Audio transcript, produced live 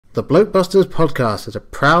The Blockbusters podcast is a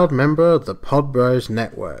proud member of the Pod Bros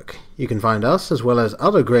Network. You can find us, as well as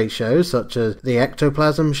other great shows such as The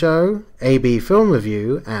Ectoplasm Show, AB Film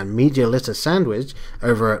Review, and Media Litter Sandwich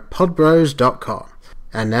over at podbros.com.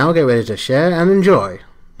 And now get ready to share and enjoy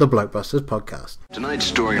the Blockbusters podcast. Tonight's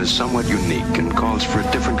story is somewhat unique and calls for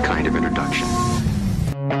a different kind of introduction.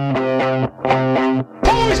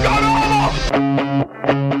 Who's got all?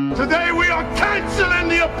 Today we are canceling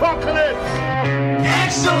the apocalypse!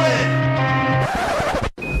 Excellent!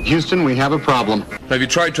 Houston, we have a problem. Have you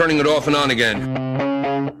tried turning it off and on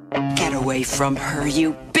again? Get away from her,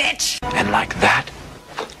 you bitch! And like that,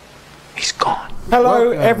 he's gone. Hello,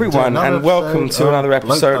 Welcome everyone, to another and welcome to another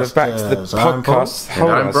episode of Back to the Blockbusters. I'm Paul. Podcast. Hold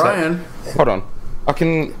on I'm a sec. Brian. Hold on.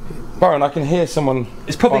 Byron, I can hear someone.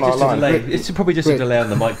 It's probably on our just a line. delay. It's probably just a delay on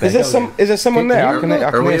the mic there. Is there someone there? I can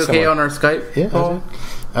Are we hear okay someone. on our Skype? Yeah, Paul?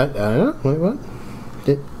 I don't know. Wait, what?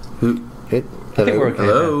 I think we're okay.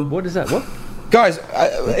 Hello? Now. What is that? What? Guys,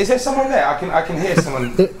 is there someone there? I can hear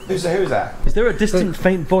someone. Who's that? Is there a distant,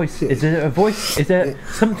 faint voice? Is there a voice? Is there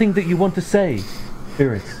something that you want to say?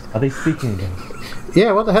 Spirits, are they speaking again?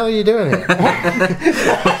 Yeah, what the hell are you doing here? Did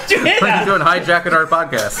you hear What are you that? doing hijacking our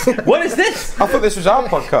podcast? What is this? I thought this was our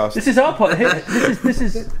podcast. This is our podcast.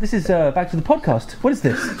 This is back to the podcast. What is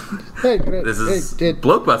this? This is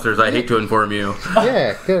Blockbusters, I hate to inform you.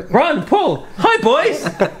 Yeah, good. Run, Paul. Hi, boys.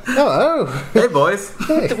 Hello. Hey, boys.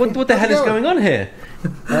 What the hell is going on here?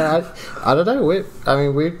 I don't know.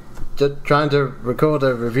 We're just trying to record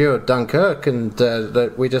a review of Dunkirk, and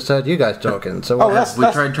we just heard you guys talking. So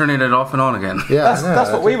We tried turning it off and on again. yeah, That's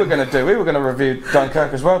what we were going to do. We were going to review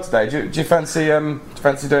Dunkirk as well today. Do you fancy doing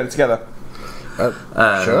it together?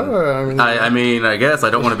 Sure. I mean, I guess I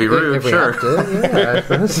don't want to be rude. if we Sure. have to, yeah,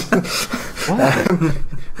 I suppose.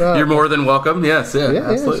 You're more than welcome. Yes, yeah,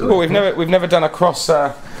 Yeah, absolutely. Well, we've never done a cross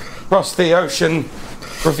the ocean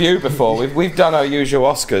review before. We've done our usual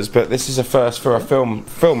Oscars, but this is a first for a film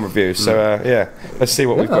review. So yeah, let's see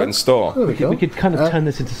what we've got in store. There we go. We could kind of turn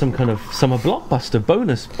this into some kind of summer blockbuster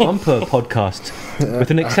bonus bumper podcast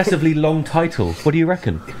with an excessively long title. What do you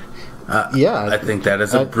reckon? Yeah, I think that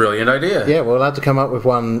is a brilliant idea. yeah, we'll have to come up with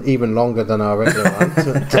one even longer than our regular one.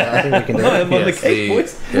 But, I think we can do it. I'm on the Yes, cake,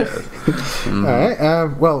 boys. All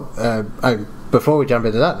right. Before we jump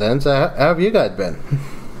into that, then, so how have you guys been?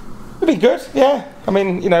 It'd be good, yeah. I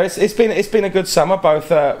mean, you know, it's been a good summer,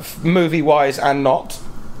 both movie wise and not.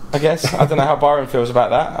 I guess I don't know how Byron feels about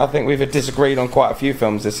that. I think we've disagreed on quite a few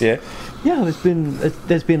films this year. Yeah,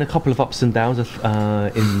 there's been a couple of ups and downs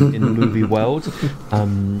in the movie world.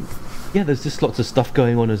 Yeah, there's just lots of stuff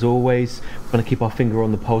going on as always. Trying to keep our finger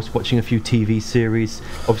on the pulse, watching a few TV series.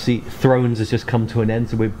 Obviously, Thrones has just come to an end,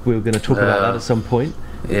 so we're going to talk about that at some point.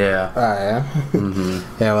 Yeah. Yeah.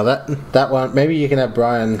 Yeah, well, that one, maybe you can have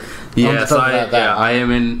Brian on to Yes, talk about that. I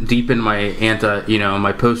am deep in my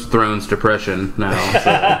my post-Thrones depression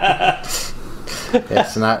now. So.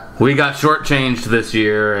 It's not. We got shortchanged this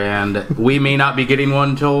year, and we may not be getting one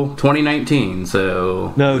until 2019.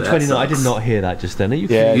 So No, that 29. I sucks. did not hear that just then. Are you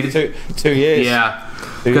Yeah, kidding? 2 years. Yeah,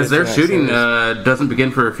 2 years because their to that shooting series. doesn't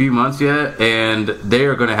begin for a few months yet, and they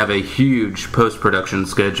are going to have a huge post-production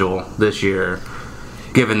schedule this year,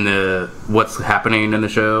 given what's happening in the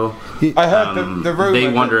show. I heard the rumor. They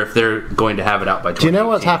wonder if they're going to have it out by 2018. Do you know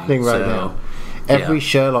what's happening right so, now? Every yeah.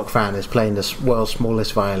 Sherlock fan is playing the world's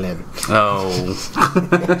smallest violin. Oh.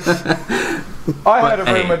 I heard a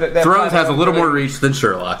Hey, rumor that they're Thrones planning has a on little doing- more reach than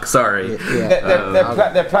Sherlock. Sorry.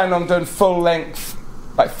 Yeah. They're planning on doing full length,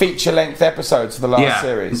 like feature length episodes for the last Yeah.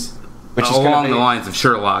 series, which is Along going to the be lines of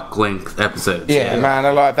Sherlock length episodes. yeah, man.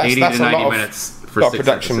 I like that's 80 that's to a 90 lot minutes for lot of 6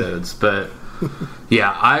 production. episodes. But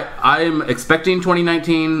yeah, I'm expecting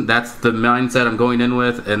 2019. That's the mindset I'm going in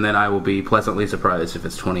with, and then I will be pleasantly surprised if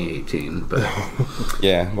it's 2018. But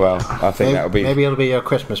Yeah, well, I think that would be. Maybe it'll be your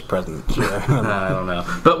Christmas present. Yeah. I don't know.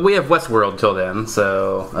 But we have Westworld till then,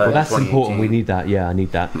 so Well, that's 2018. important. We need that. Yeah, I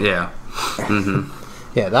need that. Yeah.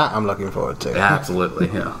 Yeah, that I'm looking forward to. Absolutely.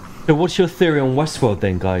 Yeah. So, what's your theory on Westworld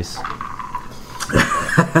then, guys?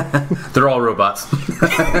 They're all robots.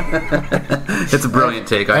 It's a brilliant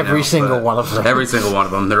take. I know, Every single but one of them. Every single one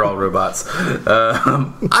of them. They're all robots.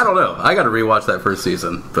 I don't know. I got to rewatch that first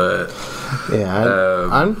season, but Yeah,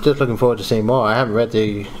 I'm just looking forward to seeing more. I haven't read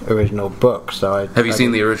the original book, so have you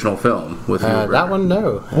seen the original film with that one?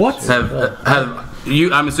 No. What? Have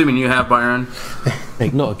you? I'm assuming you have, Byron.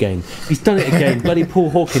 Mate, not again. He's done it again. Bloody Paul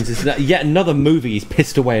Hawkins is yet another movie he's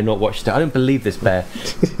pissed away and not watched it. I don't believe this bear.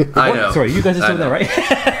 I know. Sorry, you guys are I still there, know.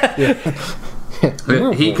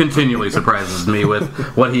 right? He continually surprises me with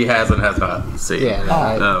what he has and has not seen. Yeah,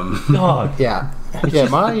 no, God. yeah. Yeah,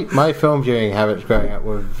 my film viewing habits growing up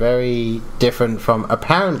were very different from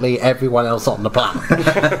apparently everyone else on the planet.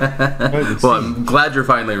 Well, I'm glad you're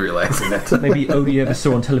finally realizing that. Maybe all you ever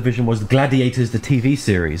saw on television was Gladiators, the TV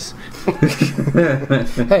series.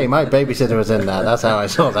 Hey, my babysitter was in that. That's how I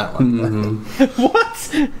saw that one.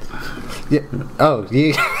 What? Yeah. Oh,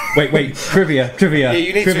 you. Wait. Trivia. Yeah,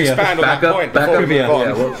 you need to expand on that point. Back up. Trivia.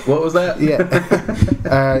 Yeah, what was that?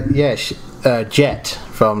 Jet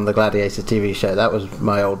from the Gladiator TV show. That was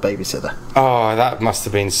my old babysitter. Oh, that must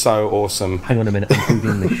have been so awesome. Hang on a minute.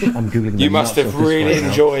 I'm googling. You must have really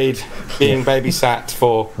enjoyed being babysat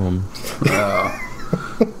for.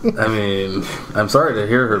 I mean, I'm sorry to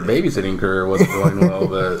hear her babysitting career wasn't going well,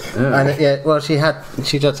 but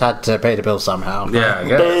she just had to pay the bill somehow. yeah, I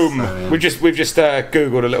guess. Boom! I mean, We've just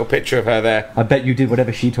googled a little picture of her there. I bet you did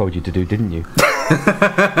whatever she told you to do, didn't you?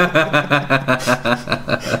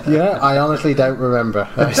 Yeah, I honestly don't remember.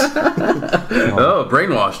 oh,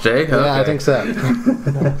 brainwashed, eh? Okay. Yeah, I think so.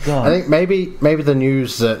 God. I think maybe the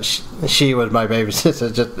news that she was my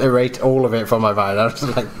babysitter just erased all of it from my mind. I was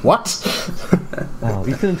just like, what? Wow,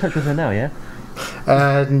 you still in touch with her now, yeah?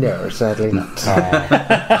 No, sadly not.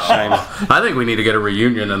 Shame. I think we need to get a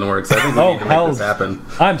reunion in the works. I think we need to make this happen.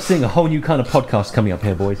 I'm seeing a whole new kind of podcast coming up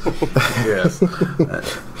here, boys. Yes.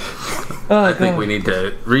 I think we need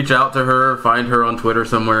to reach out to her, find her on Twitter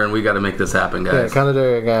somewhere, and we got to make this happen, Yeah, guys. kind of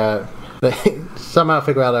doing somehow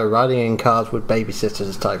figure out a riding in cars with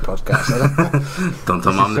babysitters type podcast. Don't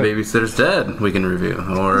tell mom the babysitter's dead. We can review,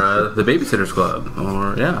 or the Babysitters Club,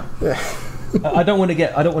 or yeah. I don't want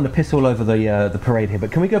to piss all over the parade here,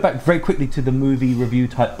 but can we go back very quickly to the movie review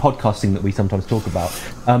type podcasting that we sometimes talk about?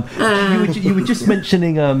 You were just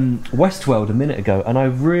mentioning Westworld a minute ago, and I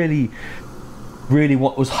really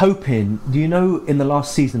was hoping. Do you know in the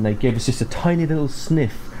last season they gave us just a tiny little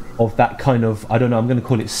sniff of that kind of, I don't know, I'm going to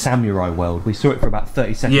call it samurai world. We saw it for about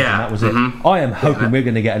 30 seconds and that was it. I am hoping we're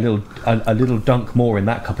going to get a little dunk more in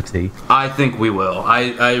that cup of tea. I think we will.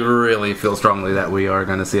 I really feel strongly that we are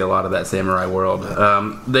going to see a lot of that samurai world.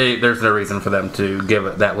 There's no reason for them to give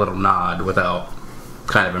it that little nod without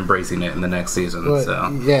kind of embracing it in the next season. Well,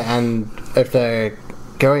 so yeah, and if they're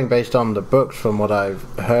going based on the books, from what I've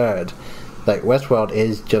heard, like Westworld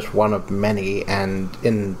is just one of many, and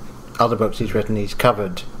in other books he's written, he's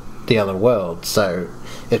covered the other world. So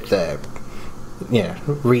if they're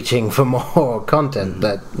reaching for more content,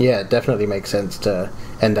 that definitely makes sense to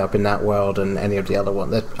end up in that world and any of the other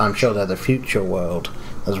ones. I'm sure they're the future world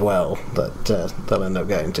as well that they'll end up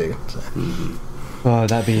going to. So. Oh,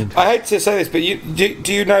 that'd be interesting. I hate to say this, but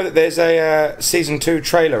do you know that there's a season 2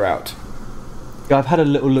 trailer out? I've had a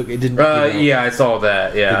little look. It didn't. Yeah, I saw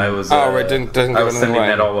that. Yeah, I was. It doesn't I was sending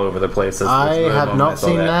that all over the place. I have not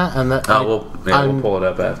seen that, and that. We'll pull it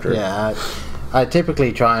up after. Yeah, I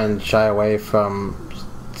typically try and shy away from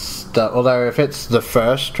stuff. Although if it's the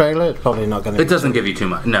first trailer, it's probably not going to. It doesn't give you too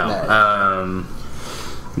much. No.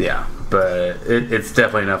 Yeah, but it's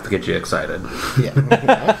definitely enough to get you excited. Yeah.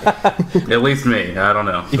 At least me. I don't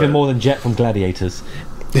know. Even more than Jet from Gladiators.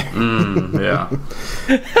 Yeah.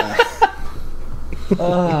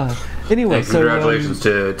 Anyway, and congratulations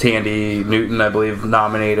to Tandy Newton, I believe,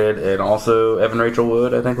 nominated, and also Evan Rachel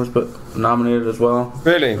Wood, I think, was nominated as well.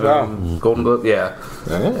 Really? Wow. Golden Globe, yeah.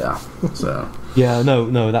 So. Yeah,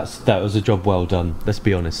 no, that was a job well done. Let's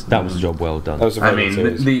be honest, that was a job well done. That was a very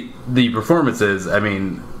good series. the performances, I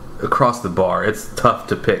mean, across the bar, it's tough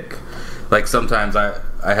to pick. Like, sometimes I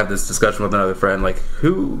have this discussion with another friend, like,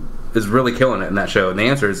 who is really killing it in that show? And the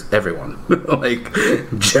answer is everyone. Like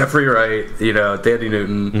Jeffrey Wright, Tandy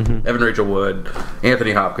Newton, Evan Rachel Wood,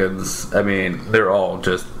 Anthony Hopkins. I mean, they're all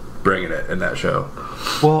just bringing it in that show.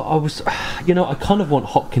 Well, I kind of want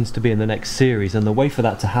Hopkins to be in the next series, and the way for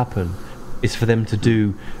that to happen is for them to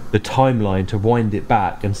do the timeline, to wind it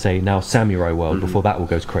back and say, now Samurai World, before that all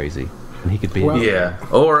goes crazy. And he could be Yeah,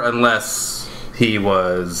 or unless he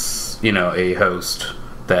was, a host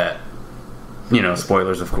that,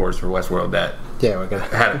 spoilers, of course, for Westworld, that we're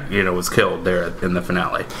gonna was killed there in the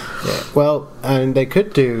finale. Yeah. Well, and they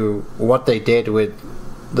could do what they did with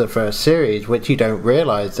the first series, which you don't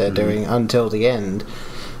realise they're doing until the end,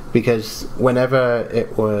 because whenever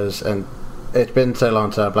it was, and it's been so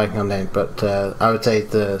long so I'm blanking on name, but I would say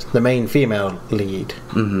the main female lead,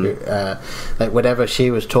 like whenever she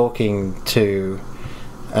was talking to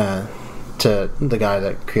the guy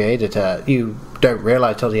that created her, you don't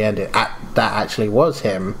realise till the end that actually was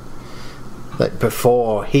him, like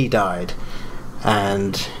before he died,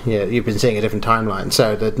 and you've been seeing a different timeline,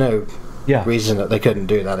 so there's no reason that they couldn't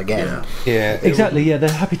do that again. Yeah, Exactly. Yeah, they're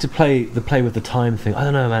happy to play with the time thing. I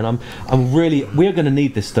don't know, man. I'm really. We're going to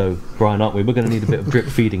need this though, Brian, aren't we? We're going to need a bit of drip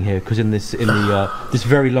feeding here because in this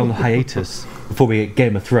very long hiatus before we get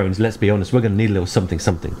Game of Thrones, let's be honest, we're going to need a little something.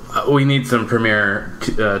 We need some premiere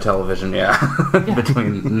television,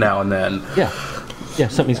 between now and then. Yeah,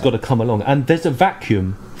 something's got to come along, and there's a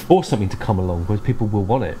vacuum for something to come along where people will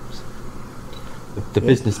want it. The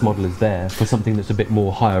business model is there for something that's a bit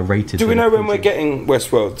more higher rated. Do we know when we're getting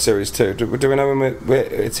Westworld Series 2? Do we know when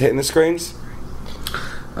it's hitting the screens?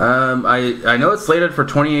 I know it's slated for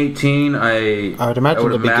 2018. I would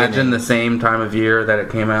imagine the same time of year that it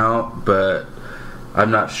came out, but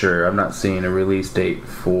I'm not sure. I'm not seeing a release date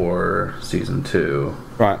for season 2.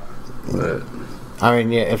 Right. But I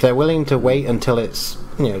mean, if they're willing to wait until it's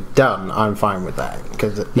done, I'm fine with that.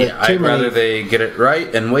 Because I'd rather they get it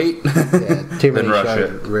right and wait too than many rush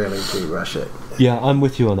shows it. Really do rush it. Yeah, I'm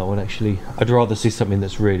with you on that one, actually. I'd rather see something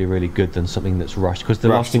that's really, really good than something that's rushed. Because the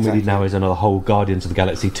last thing we need now is another whole Guardians of the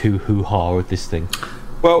Galaxy 2 hoo-ha with this thing.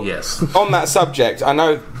 Well, yes. On that subject, I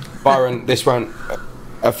know, Byron, this won't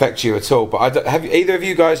affect you at all, but have either of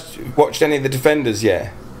you guys watched any of the Defenders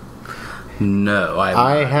yet? No,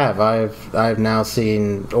 I have. I've now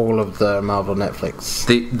seen all of the Marvel Netflix.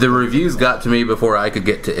 The reviews got to me before I could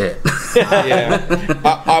get to it.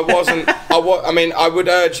 I would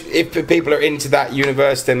urge, if people are into that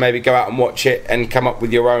universe, then maybe go out and watch it and come up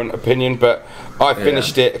with your own opinion. But I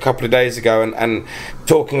finished it a couple of days ago, and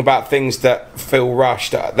talking about things that feel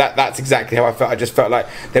rushed, that's exactly how I felt. I just felt like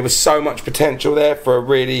there was so much potential there for a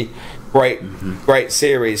really great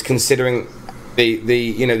series, considering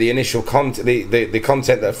the initial content, the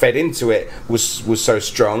content that fed into it was so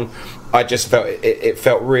strong. I just felt it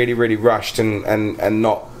felt really, really rushed and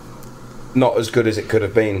not as good as it could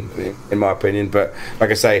have been, in my opinion. But like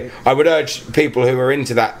I say, I would urge people who are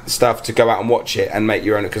into that stuff to go out and watch it and make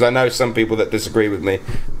your own, because I know some people that disagree with me,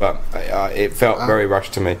 but it felt very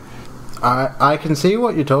rushed to me. I can see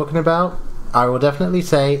what you're talking about. I will definitely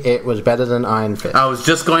say it was better than Iron Fist. I was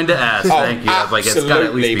just going to ask. Thank you. I was like, it's got to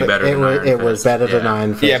at least be better than Iron Fist. It was better than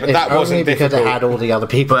Iron Fist. Yeah, but that wasn't because it had all the other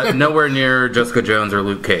people. But nowhere near Jessica Jones or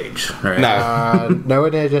Luke Cage, right? No.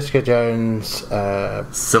 Nowhere near Jessica Jones.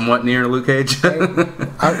 Somewhat near Luke Cage.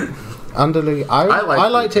 I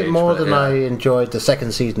liked it Cage, more but than I enjoyed the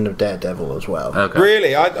second season of Daredevil as well. Okay.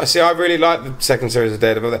 Really, I really like the second series of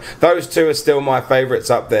Daredevil. Those two are still my favourites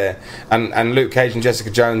up there, and Luke Cage and Jessica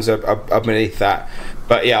Jones are beneath that.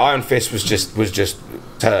 But yeah, Iron Fist was just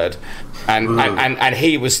turd, and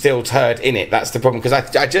he was still turd in it. That's the problem,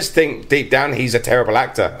 because I just think deep down he's a terrible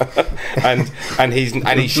actor, and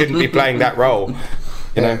he shouldn't be playing that role.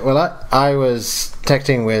 You know? Well, I was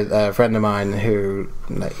texting with a friend of mine who,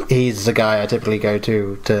 he's the guy I typically go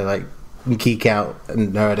to like geek out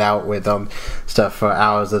and nerd out with on stuff for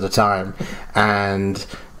hours at a time, and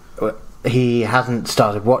he hasn't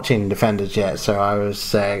started watching Defenders yet. So I was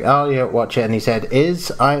saying, "Oh yeah, watch it," and he said, "Is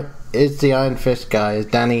the Iron Fist guy, is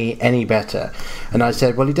Danny any better?" And I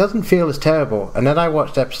said, "Well, he doesn't feel as terrible." And then I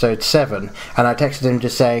watched episode 7, and I texted him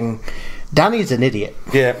just saying, "Danny's an idiot."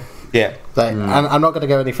 Yeah. And I'm not going to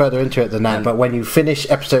go any further into it than that, but when you finish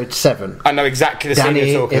episode 7, I know exactly the scene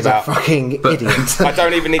you're talking about. Danny is a fucking idiot. I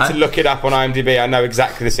don't even need to look it up on IMDb. I know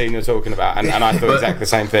exactly the scene you're talking about, and I thought exactly the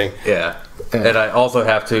same thing. Yeah. And I also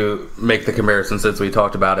have to make the comparison, since we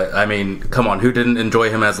talked about it. I mean, come on, who didn't enjoy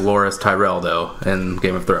him as Loras Tyrell, though, in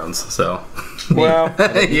Game of Thrones? So, well,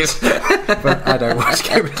 but I don't watch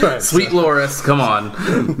Game of Thrones. Sweet Loras, come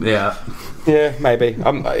on. Yeah. Yeah, maybe.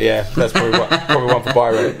 That's probably one for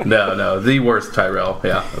Byron. No, the worst Tyrell.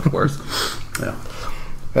 Yeah, of course. Yeah.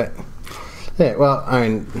 But, yeah, well, I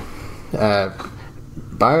mean,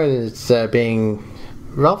 Byron is being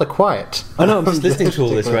rather quiet. I know, I'm just listening to all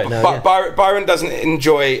this right now. Byron doesn't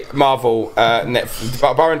enjoy Marvel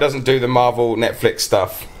Netflix. Byron doesn't do the Marvel Netflix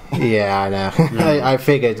stuff. Yeah, I know. I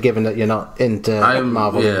figured, given that you're not into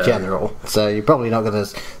Marvel in general, so you're probably not going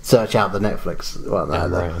to search out the Netflix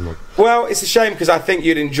one. Well, it's a shame, because I think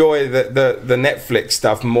you'd enjoy the Netflix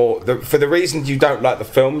stuff more. For the reasons you don't like the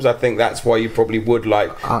films, I think that's why you probably would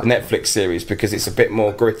like the Netflix series, because it's a bit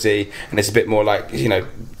more gritty and it's a bit more like,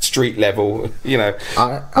 street level.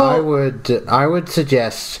 I would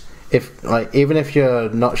suggest, even if you're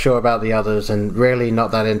not sure about the others and really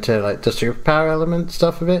not that into the superpower element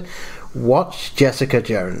stuff of it, watch Jessica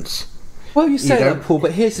Jones. Well, you say don't- that, Paul,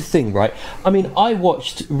 but here's the thing, right? I mean, I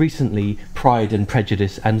watched recently Pride and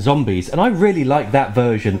Prejudice and Zombies, and I really like that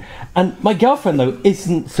version. And my girlfriend, though,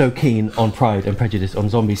 isn't so keen on Pride and Prejudice on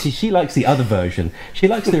Zombies. She likes the other version. She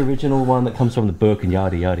likes the original one that comes from the book and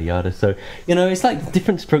yada, yada, yada. So, you know, it's like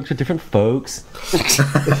different strokes for different folks.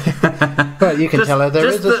 But you can tell her there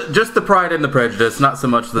is just the Pride and the Prejudice, not so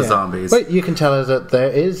much the zombies. But you can tell her that there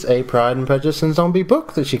is a Pride and Prejudice and Zombie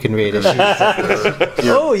book that she can read. If she's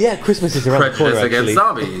Oh, yeah, Christmas is around the corner, Prejudice actually. against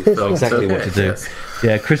zombies. I know exactly what Okay, to do. yes.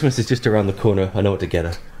 Yeah, Christmas is just around the corner. I know what to get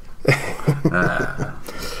her.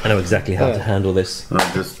 I know exactly how to handle this. Well,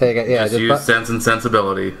 just There you go, yeah, just just use sense and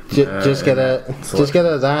sensibility. just get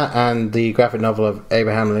her that and the graphic novel of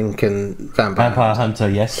Abraham Lincoln Vampire Hunter,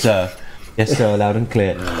 yes, sir. Yes, sir, loud and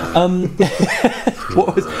clear.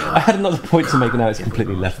 I had another point to make, and now it's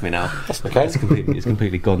completely left me now. Okay. It's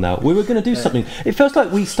completely gone now. We were going to do something. It feels like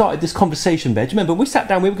we started this conversation, Ben. Do you remember? We sat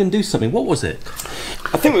down, we were going to do something. What was it?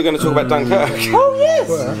 I think we're going to talk about Dunkirk. Oh, yes!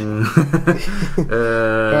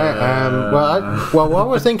 Well, while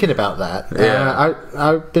we're thinking about that,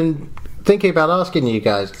 I've been thinking about asking you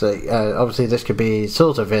guys. Obviously, this could be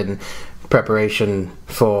sort of in preparation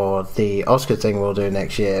for the Oscar thing we'll do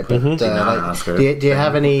next year. But do you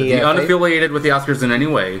have any? The unaffiliated with the Oscars in any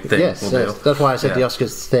way thing. Yes, we'll yes, do. that's why I said the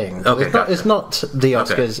Oscars thing. Okay, it's not the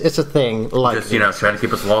Oscars. It's a thing like Just trying to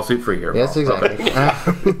keep us lawsuit free here. Yes, Paul. exactly. Okay.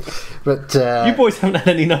 But You boys haven't had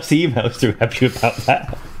any nice emails to have you about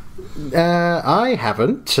that. I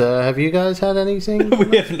haven't. Have you guys had anything?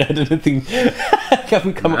 We haven't had anything.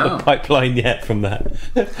 Haven't come up with a pipeline yet from that.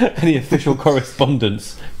 Any official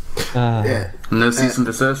correspondence. No cease and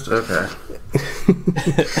desist. Okay.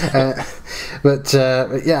 But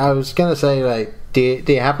yeah, I was gonna say, like, do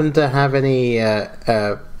you happen to have any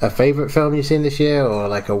a favorite film you've seen this year, or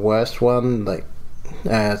like a worst one, like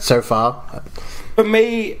so far? For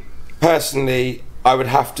me, personally, I would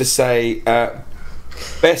have to say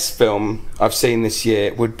best film I've seen this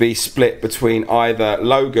year would be split between either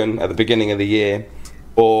Logan at the beginning of the year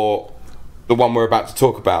or the one we're about to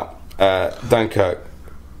talk about, Dunkirk.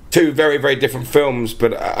 Two very, very different films,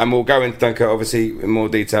 but and we'll go into Dunkirk obviously in more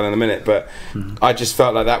detail in a minute, but I just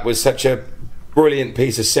felt like that was such a brilliant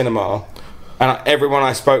piece of cinema. And everyone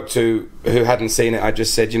I spoke to who hadn't seen it, I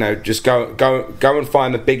just said, just go and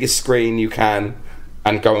find the biggest screen you can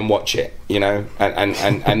and go and watch it,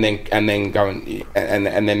 and then go and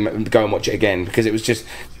then go and watch it again, because it was just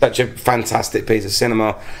such a fantastic piece of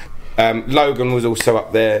cinema. Logan was also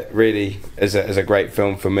up there really as a great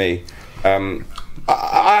film for me.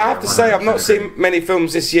 I have to say I've not seen many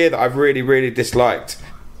films this year that I've really, really disliked.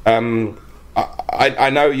 I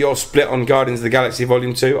know you're split on Guardians of the Galaxy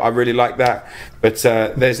Volume 2. I really like that, but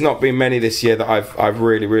there's not been many this year that I've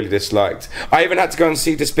really, really disliked. I even had to go and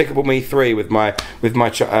see Despicable Me 3 with my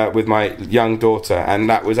young daughter, and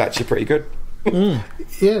that was actually pretty good. Yeah,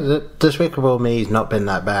 the Despicable Me's not been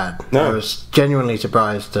that bad. No. I was genuinely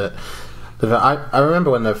surprised at I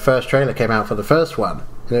remember when the first trailer came out for the first one,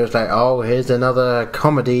 and it was like, oh, here's another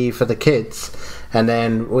comedy for the kids, and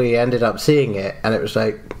then we ended up seeing it, and it was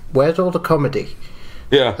like, where's all the comedy?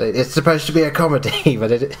 Yeah, it's supposed to be a comedy,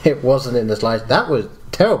 but it wasn't in the slightest. That was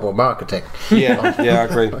terrible marketing. Yeah, I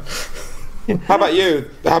agree. How about you?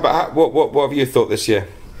 What have you thought this year?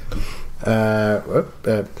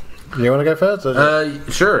 You want to go first?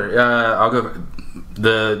 Sure. I'll go.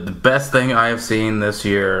 The best thing I have seen this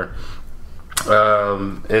year.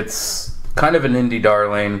 It's kind of an indie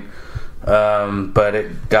darling, but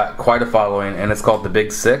it got quite a following, and it's called The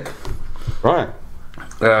Big Sick. Right.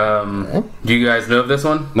 Do you guys know of this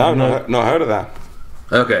one? No, not heard of that.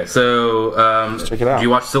 Okay, so Let's check it out. Do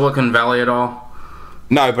you watch Silicon Valley at all?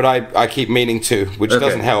 No, but I keep meaning to, which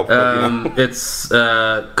doesn't help. But, It's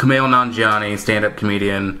Kumail Nanjiani, stand-up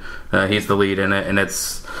comedian. He's the lead in it, and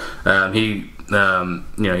it's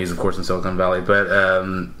he's of course in Silicon Valley, but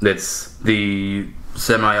it's the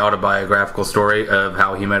semi-autobiographical story of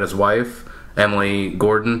how he met his wife, Emily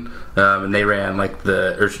Gordon, and they ran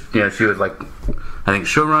she was like, I think,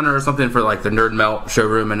 showrunner or something for like the Nerd Melt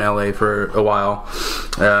showroom in LA for a while,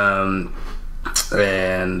 and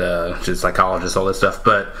she's a psychologist, all this stuff.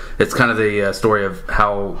 But it's kind of the story of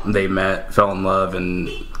how they met, fell in love, and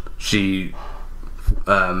she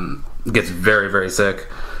gets very, very sick,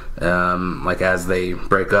 as they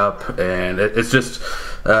break up, and it's just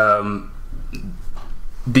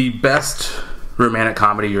the best romantic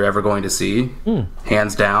comedy you're ever going to see,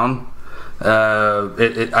 hands down.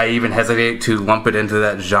 I even hesitate to lump it into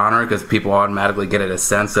that genre because people automatically get a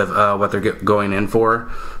sense of what they're going in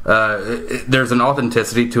for. There's an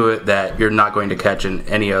authenticity to it that you're not going to catch in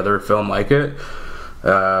any other film like it.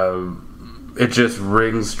 it just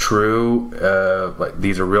rings true. Like,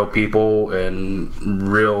 these are real people and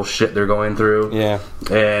real shit they're going through. Yeah.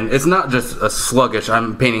 And it's not just a sluggish,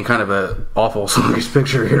 I'm painting kind of a awful sluggish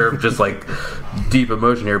picture here of just like deep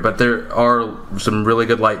emotion here, but there are some really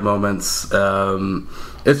good light moments.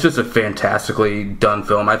 It's just a fantastically done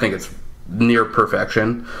film. I think it's near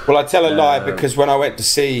perfection. Well, I tell a lie, because when I went to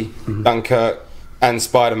see Dunkirk and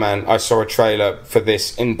Spider-Man, I saw a trailer for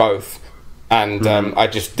this in both. And I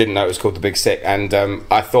just didn't know it was called The Big Sick. And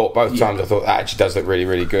I thought both times, I thought that actually does look really,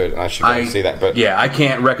 really good. And I should go and see that. But yeah, I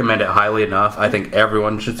can't recommend it highly enough. I think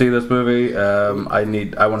everyone should see this movie. I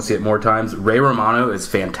want to see it more times. Ray Romano is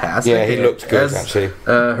fantastic. Yeah, he looked good, actually.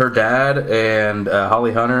 Her dad and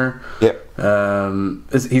Holly Hunter. Yep.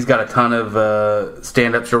 He's got a ton of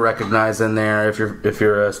stand-ups you'll recognize in there if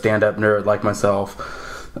you're a stand-up nerd like myself.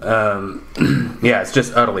 Yeah, it's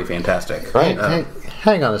just utterly fantastic. Right.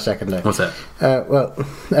 Hang on a second there. What's that?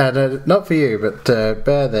 Not for you, but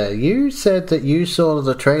Bear there. You said that you saw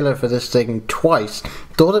the trailer for this thing twice,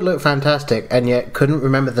 thought it looked fantastic, and yet couldn't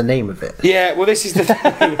remember the name of it. Yeah, well, this is the thing.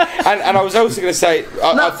 and I was also going to say...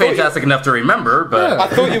 Not fantastic enough to remember, but... I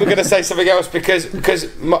thought you were going to say something else, because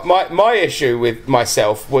my issue with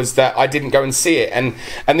myself was that I didn't go and see it. And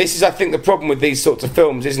this is, I think, the problem with these sorts of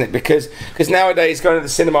films, isn't it? Because nowadays going to the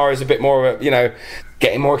cinema is a bit more of a,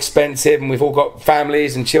 getting more expensive, and we've all got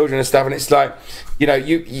families and children and stuff, and it's like,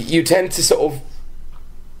 you tend to sort of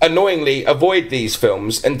annoyingly avoid these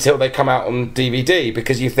films until they come out on DVD,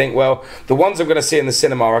 because you think, well, the ones I'm going to see in the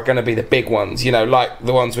cinema are going to be the big ones, like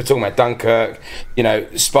the ones we're talking about, Dunkirk,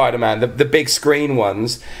 Spider-Man, the big screen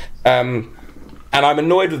ones. And I'm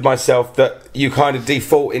annoyed with myself that you kind of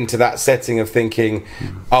default into that setting of thinking,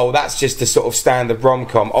 oh, that's just a sort of standard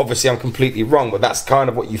rom-com. Obviously, I'm completely wrong, but that's kind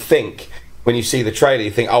of what you think when you see the trailer. You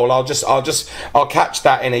think, oh, well, I'll catch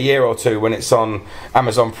that in a year or two when it's on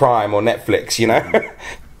Amazon Prime or Netflix,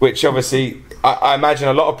 which obviously I imagine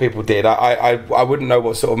a lot of people did. I wouldn't know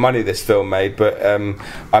what sort of money this film made, but I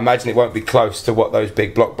imagine it won't be close to what those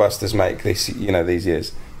big blockbusters make these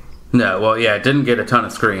years. No, well, yeah, it didn't get a ton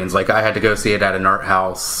of screens. Like, I had to go see it at an art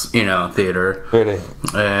house, theater. Really?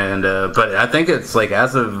 And but I think it's like,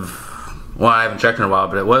 as of... Well, I haven't checked in a while,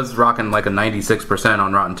 but it was rocking like a 96%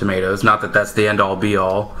 on Rotten Tomatoes. Not that that's the end-all,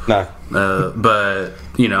 be-all. No. But,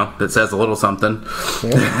 that says a little something.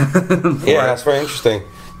 Yeah, that's very interesting.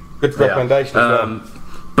 Good recommendation as well.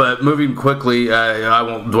 But moving quickly, I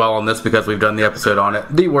won't dwell on this because we've done the episode on it.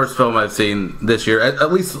 The worst film I've seen this year,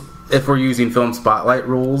 at least if we're using film spotlight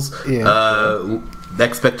rules,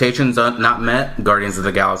 expectations not met, Guardians of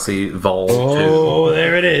the Galaxy Vol. 2. Oh,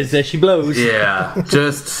 there it is. There she blows. Yeah,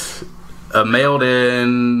 just... a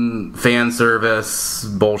mailed-in fan service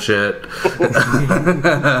bullshit.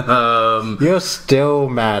 You're still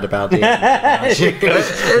mad about the end.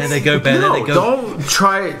 There they go, Ben. No, don't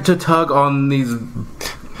try to tug on these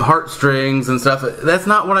heartstrings and stuff. That's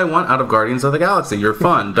not what I want out of Guardians of the Galaxy. You're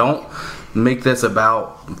fun. Don't make this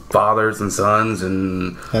about fathers and sons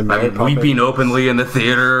and I'm weeping openly in the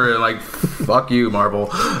theater and like, fuck you, Marvel.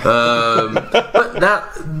 But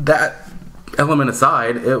that element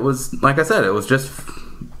aside, it was, like I said, it was just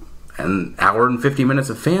an hour and 50 minutes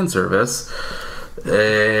of fan service,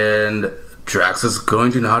 and Drax is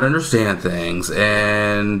going to not understand things,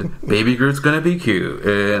 and Baby Groot's going to be cute,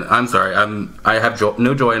 and I'm sorry, I have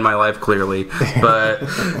no joy in my life, clearly, but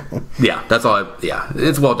yeah, that's all.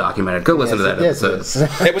 It's well documented. Go listen to that episode.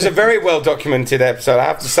 It was a very well documented episode, I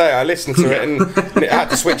have to say. I listened to it and I had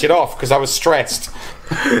to switch it off because I was stressed.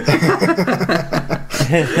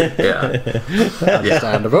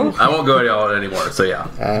 Understandable. I won't go on anymore, so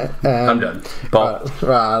I'm done. Paul?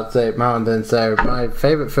 I'll say mine then. So my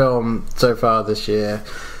favourite film so far this year,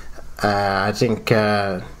 I think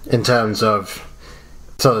in terms of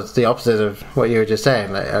sort of the opposite of what you were just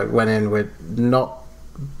saying, like, I went in with not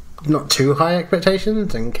too high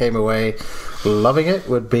expectations and came away loving it,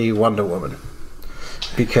 would be Wonder Woman.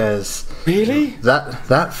 Because really,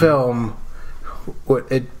 that film,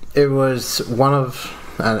 it was one of,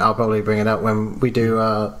 and I'll probably bring it up when we do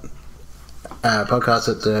our podcast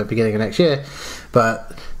at the beginning of next year,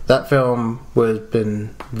 but that film has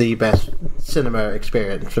been the best cinema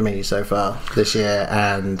experience for me so far this year,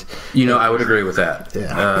 and I would agree with that.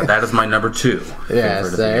 Yeah. That is my number 2. Yeah,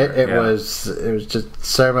 so it was just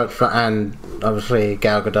so much fun, and obviously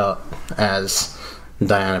Gal Gadot as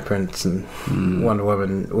Diana Prince and Wonder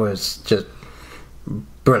Woman was just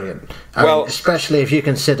brilliant. I mean, especially if you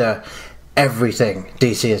consider everything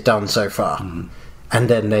DC has done so far. And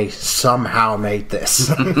then they somehow made this.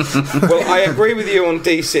 Well, I agree with you on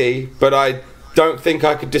DC, but I don't think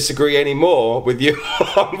I could disagree any more with you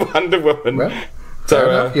on Wonder Woman.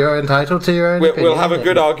 So you're entitled to your own opinion. We'll have a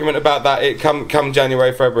good argument about that. It come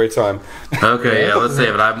January, February time. Okay, yeah, let's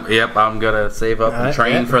save it. I'm gonna save up and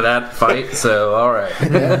train for that fight. So, all right.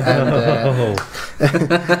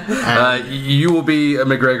 You will be a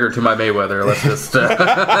McGregor to my Mayweather. Let's just put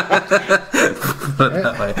it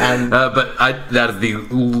that way. But that is the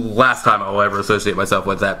last time I will ever associate myself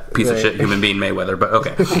with that piece of shit human being Mayweather. But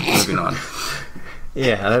okay, moving on.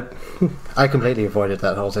 Yeah, I completely avoided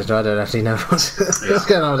that whole thing, so I don't actually know what's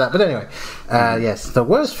going on with that. But anyway, yes, the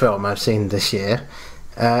worst film I've seen this year.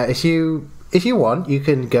 If you want, you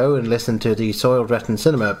can go and listen to the Soiled Retin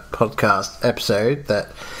Cinema podcast episode that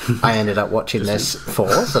I ended up watching this for,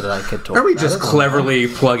 so that I could talk. Are we about just it. cleverly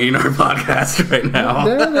plugging our podcast right now?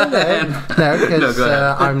 No, because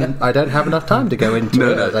I don't have enough time to go into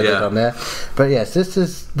it as I did on there. But yes, this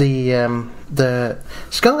is the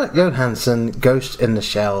Scarlett Johansson Ghost in the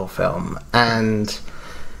Shell film, and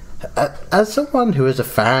as someone who is a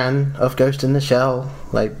fan of Ghost in the Shell,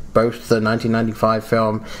 like both the 1995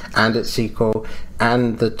 film and its sequel,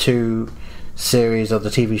 and the two series of the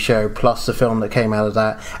TV show, plus the film that came out of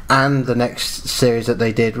that, and the next series that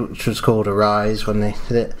they did, which was called Arise, when they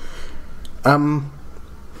did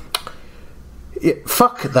it.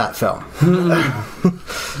 Fuck that film.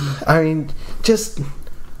 I mean, just...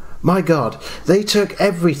 My God, they took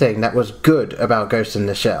everything that was good about Ghost in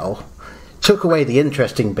the Shell, took away the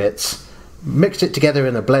interesting bits, mixed it together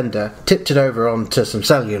in a blender, tipped it over onto some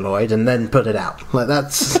celluloid, and then put it out. Like,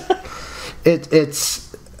 that's...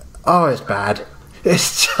 it's bad.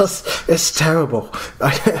 It's terrible.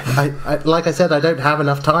 I like I said, I don't have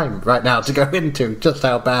enough time right now to go into just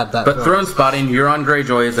how bad that. But Throne Spotting, Euron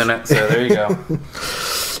Greyjoy is in it, so there you go.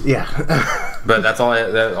 Yeah. But that's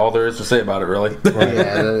all there is to say about it, really. Right.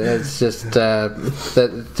 Yeah, it's just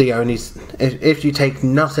the only. If you take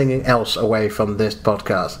nothing else away from this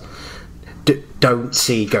podcast, don't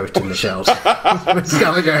see Ghost in the Shells.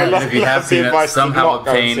 If you have seen it, somehow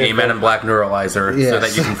obtain a Men in Black neuralizer so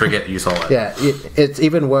that you can forget you saw it. Yeah, it's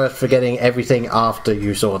even worth forgetting everything after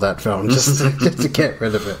you saw that film, just to get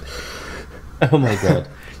rid of it. Oh my God.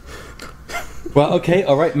 Well, okay,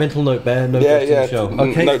 all right. Mental note there. No Ghost in the Shell.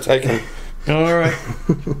 Okay. Note taken. All right.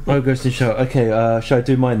 No Ghost in the Shell. Okay. Shall I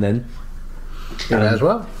do mine then? As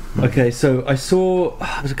well. Okay, so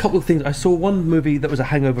there's a couple of things. I saw one movie that was a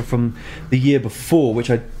hangover from the year before, which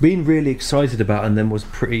I'd been really excited about and then was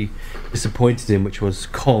pretty disappointed in, which was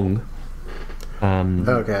Kong.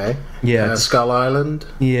 Okay. Yeah. Skull Island.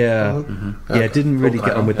 Yeah. Mm-hmm. Yeah, didn't really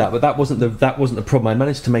get on with that, but that wasn't the problem. I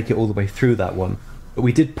managed to make it all the way through that one. But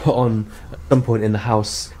we did put on, at some point in the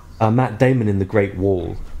house, Matt Damon in The Great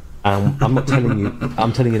Wall. I'm not telling you.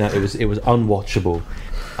 I'm telling you now, it was unwatchable.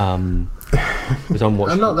 It was unwatchable.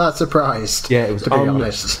 I'm not that surprised. Yeah, it was. To be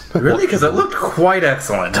honest. Really, because it looked quite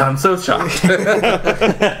excellent. I'm so shocked. It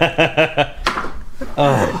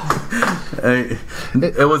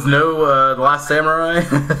was no The Last Samurai.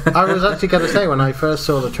 I was actually going to say, when I first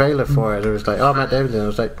saw the trailer for it, it was like, oh, Matt Damon. I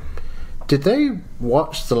was like, did they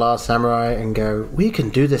watch The Last Samurai and go, we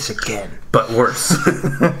can do this again? But worse.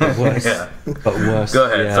 Worse. Yeah. But worse. Go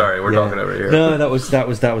ahead. Yeah, Sorry, we're talking over here. No, that was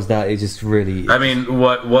that. It just really. I mean,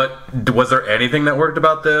 what was there anything that worked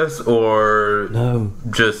about this, or no,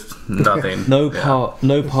 just nothing? No part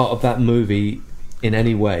of that movie in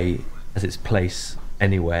any way has its place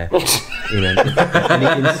anywhere. Any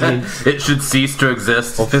incidents. It should cease to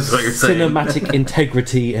exist. Is what you're saying? Cinematic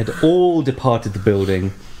integrity had all departed the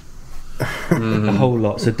building. A whole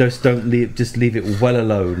lot. So just leave it well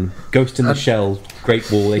alone. Ghost in the Shell,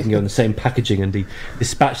 Great Wall. They can go in the same packaging and be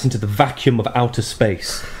dispatched into the vacuum of outer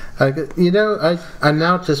space. I'm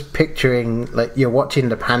now just picturing, like, you're watching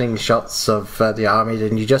the panning shots of the army,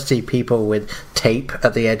 and you just see people with tape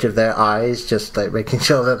at the edge of their eyes, just like making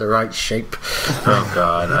sure they're the right shape. Oh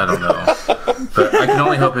God, I don't know. But I can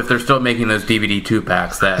only hope, if they're still making those DVD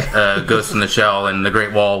 2-packs, that Ghost in the Shell and The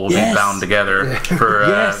Great Wall will be bound together for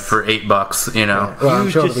 $8. You know, Well,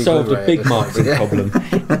 you sure just solved a big marketing problem.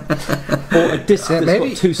 Or a disc that's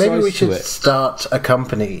got two sides to it. Maybe we should start a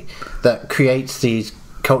company that creates these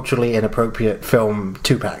culturally inappropriate film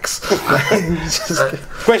 2-packs.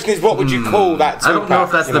 Question is, what would you call that 2-pack? I don't know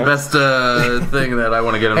if that's the best thing that I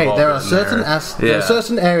want to get involved in. There are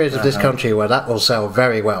certain areas of this country where that will sell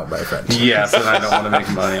very well, my friend. Yes, and I don't want to make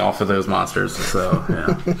money off of those monsters, so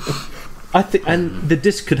yeah. I think, and the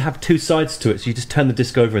disc could have two sides to it, so you just turn the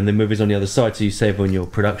disc over and the movie's on the other side, so you save on your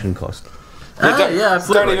production cost.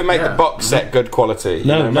 Don't even make the box set good quality.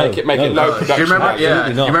 Make it low production. Do you remember? Yeah,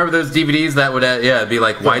 you remember those DVDs that would be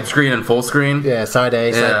like widescreen and full screen? Yeah, side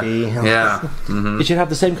A, side B. Yeah. Mm-hmm. It should have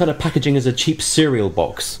the same kind of packaging as a cheap cereal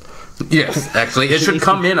box. Yes, actually, it should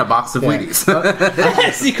come in a box of Wheaties.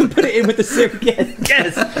 Yes, you can put it in with the cereal.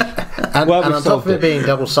 Yes. And on top of it being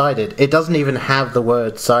double-sided, it doesn't even have the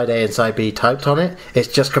word side A and side B typed on it. It's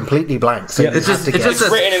just completely blank. So It's just says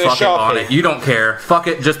written in a fuck it on Sharpie. it. You don't care. Fuck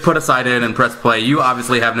it. Just put a side in and press play. You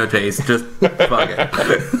obviously have no taste. Just fuck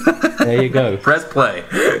it. There you go. Press play.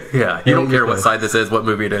 Yeah, you don't care what side this is, what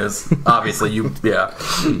movie it is. Obviously,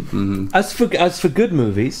 As for good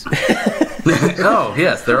movies, Oh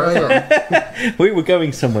yes, there are some. we were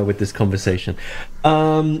going somewhere with this conversation.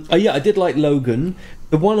 I did like Logan.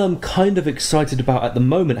 The one I'm kind of excited about at the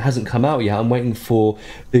moment hasn't come out yet. I'm waiting for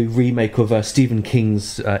the remake of Stephen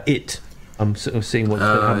King's It. I'm sort of seeing what's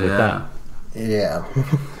going to happen with that. Yeah.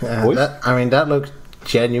 That looks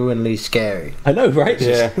genuinely scary. I know, right?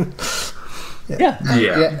 Yeah.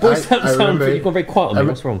 Yeah. Boys, you've gone very quiet on me.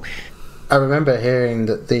 What's wrong? I remember hearing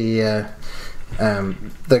that the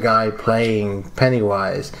guy playing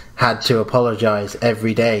Pennywise had to apologise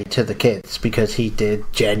every day to the kids because he did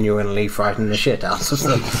genuinely frighten the shit out of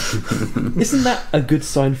them. Isn't that a good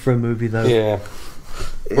sign for a movie, though? Yeah.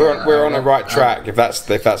 We're on the right track if that's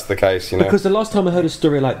the case, you know. Because the last time I heard a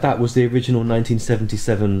story like that was the original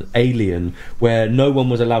 1977 Alien, where no one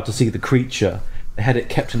was allowed to see the creature. They had it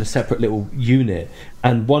kept in a separate little unit,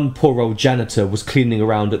 and one poor old janitor was cleaning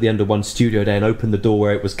around at the end of one studio day and opened the door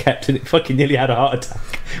where it was kept, and it fucking nearly had a heart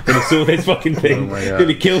attack when it saw this fucking thing.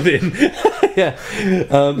 Nearly killed him. Yeah.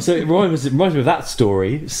 So it reminds me of that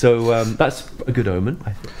story. So that's a good omen,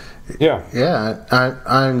 I think. Yeah,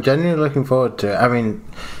 I'm genuinely looking forward to it. I mean,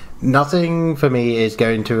 nothing for me is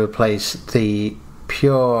going to replace the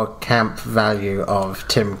pure camp value of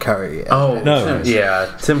Tim Curry. Oh no!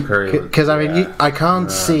 Yeah, Tim Curry. Because I can't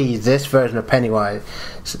see this version of Pennywise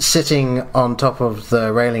sitting on top of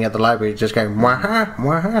the railing at the library, just going wah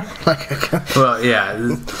wah. Well, yeah.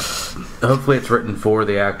 Hopefully, it's written for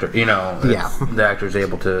the actor. You know, the actor's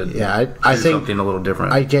able to. Yeah, I think something a little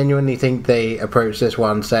different. I genuinely think they approached this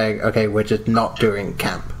one saying, "Okay, we're just not doing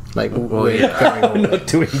camp. Like we're going all not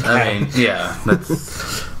doing camp." I mean, yeah,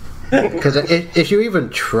 that's. Because if you even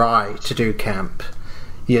try to do camp,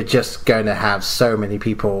 you're just going to have so many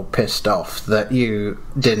people pissed off that you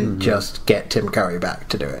didn't just get Tim Curry back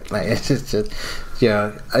to do it. Like it's just,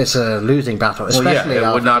 it's a losing battle. Especially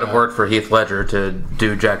it would not have worked for Heath Ledger to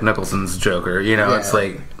do Jack Nicholson's Joker. You know, it's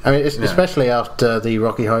like especially after the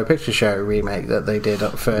Rocky Horror Picture Show remake that they did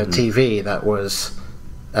for TV. That was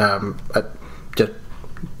just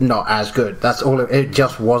not as good. That's all. It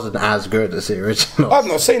just wasn't as good as the original. I've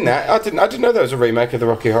not seen that. I didn't know there was a remake of the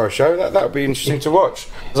Rocky Horror Show. That would be interesting to watch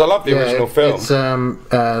because I love the original film. It's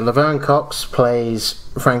Laverne Cox plays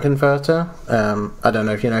Frankenfurter. I don't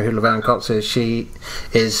know if you know who Laverne Cox is. She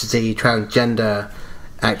is the transgender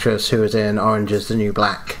actress who was in Orange Is the New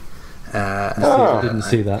Black. I didn't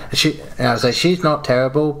see that. She's not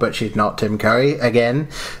terrible, but she's not Tim Curry. Again,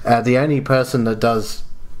 the only person that does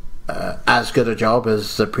as good a job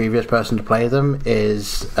as the previous person to play them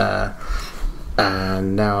is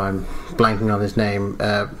and now I'm blanking on his name.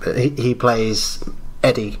 He plays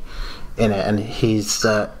Eddie in it, and he was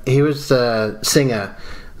the singer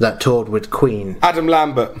that toured with Queen. Adam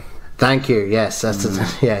Lambert. Thank you. Yes, that's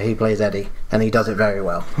he plays Eddie, and he does it very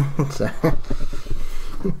well. So.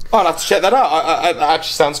 I'll have to check that out. It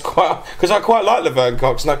actually sounds quite... Because I quite like Laverne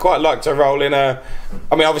Cox, and I quite liked her role in a...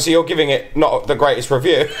 I mean, obviously, you're giving it not the greatest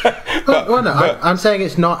review. I'm saying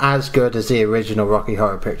it's not as good as the original Rocky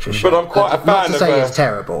Horror Picture Show. But I'm quite a fan not to say it's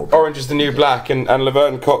terrible. Orange Is the New Black and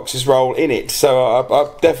Laverne Cox's role in it. So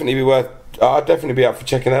I'd definitely be up for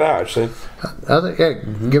checking that out, actually.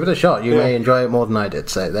 Give it a shot. You may enjoy it more than I did,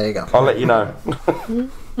 so there you go. I'll let you know.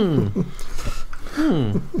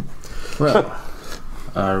 Well...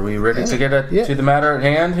 Are we ready to get to the matter at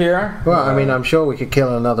hand here? Well, I mean, I'm sure we could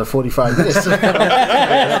kill another 45 minutes.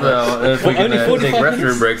 Well, if we can take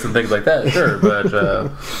restroom breaks and things like that, sure. But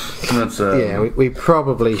let's... we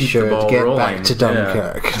probably should get back to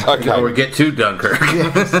Dunkirk. Yeah. Okay. Or get to Dunkirk.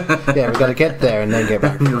 Yeah, we've got to get there and then get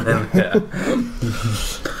back.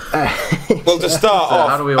 Well, to start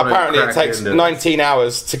off, apparently it takes 19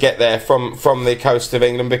 hours to get there from the coast of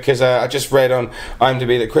England because I just read on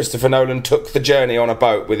IMDb that Christopher Nolan took the journey on a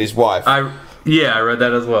boat with his wife. I read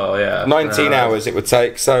that as well, yeah. 19 hours it would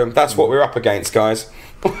take, so that's what we're up against, guys.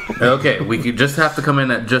 Okay, we could just have to come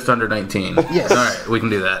in at just under 19. Yes. Alright, we can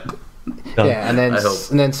do that. Yeah, and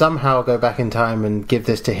then somehow go back in time and give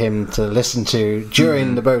this to him to listen to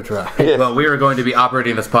during the boat ride. Yes. Well, we are going to be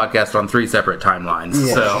operating this podcast on 3 separate timelines,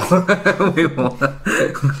 so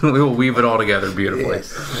we will weave it all together beautifully.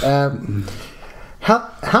 Yes.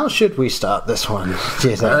 How should we start this one? Do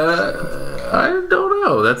you think? I don't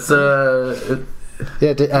know. That's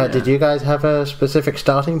Yeah, did you guys have a specific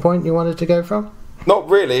starting point you wanted to go from? Not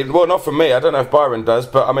really. Well, not from me. I don't know if Byron does,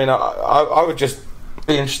 but I mean, I would just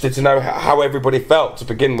be interested to know how everybody felt to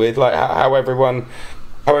begin with, like how everyone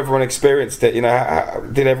experienced it. You know,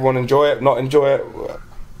 did everyone enjoy it? Not enjoy it?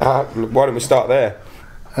 Why don't we start there?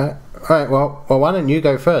 All right. Well, why don't you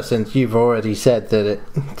go first, since you've already said that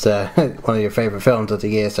it's one of your favourite films of the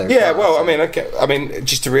year so far. Yeah. Well, so. I mean,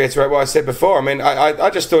 just to reiterate what I said before. I mean, I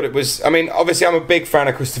just thought it was. I mean, obviously, I'm a big fan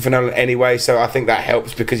of Christopher Nolan anyway, so I think that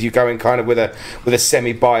helps because you go in kind of with a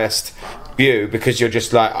semi-biased view, because you're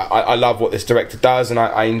just like, I love what this director does, and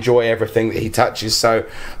I enjoy everything that he touches. So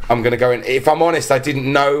I'm going to go in. If I'm honest, I didn't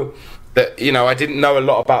know a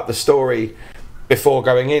lot about the story before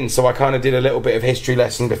going in, so I kind of did a little bit of history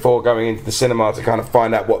lesson before going into the cinema to kind of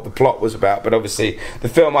find out what the plot was about. But obviously the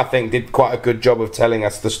film, I think, did quite a good job of telling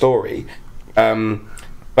us the story, but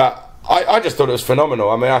I just thought it was phenomenal.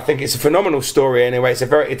 I mean, I think it's a phenomenal story anyway.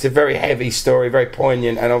 It's a very heavy story, very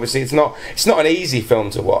poignant, and obviously it's not an easy film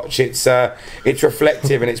to watch. It's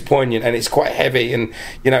reflective and it's poignant and it's quite heavy, and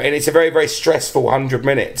and it's a very, very stressful 100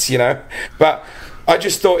 minutes, but I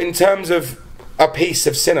just thought, in terms of a piece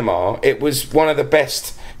of cinema, it was one of the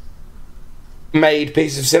best made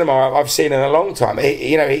pieces of cinema I've seen in a long time.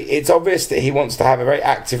 It's obvious that he wants to have a very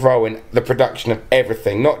active role in the production of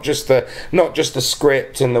everything, not just the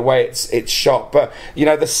script and the way it's shot, but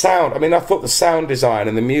the sound. I mean, I thought the sound design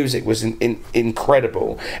and the music was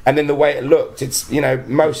incredible, and then the way it looked, it's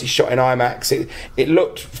mostly shot in IMAX. It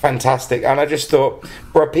looked fantastic, and I just thought,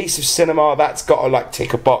 for a piece of cinema, that's got to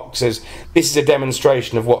tick a box, as this is a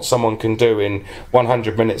demonstration of what someone can do in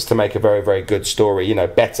 100 minutes to make a very, very good story.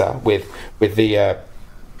 Better with the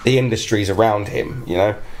industries around him.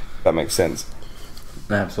 If that makes sense.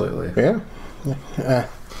 Absolutely. Yeah.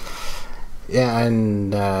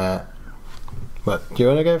 And what, do you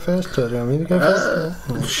want to go first, or do you want me to go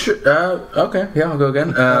first? Sure. Okay. Yeah, I'll go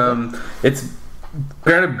again. It's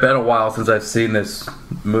been a while since I've seen this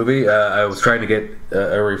movie. I was trying to get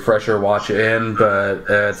a refresher watch in, but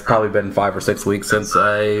it's probably been 5 or 6 weeks since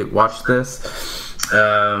I watched this.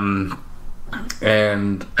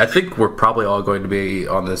 And I think we're probably all going to be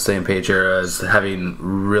on the same page here as having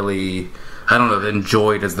really, I don't know if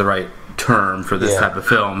enjoyed is the right term for this type of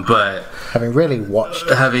film, but having really watched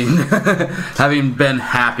it. having been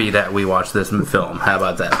happy that we watched this film. How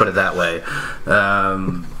about that? Put it that way.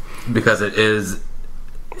 Because it is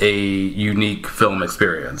a unique film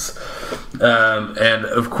experience. And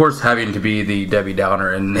of course, having to be the Debbie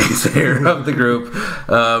Downer and naysayer of the group,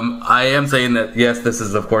 I am saying that yes, this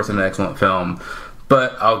is of course an excellent film,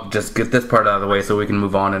 but I'll just get this part out of the way so we can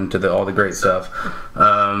move on into all the great stuff.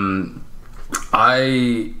 Of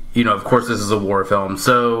course, this is a war film,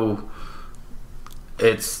 so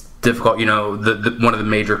it's difficult. One of the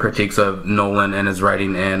major critiques of Nolan and his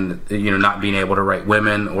writing, and not being able to write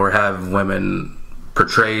women or have women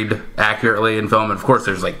portrayed accurately in film. And of course,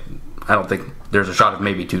 there's I don't think there's a shot of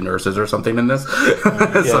maybe 2 nurses or something in this.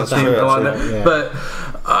 Yeah. But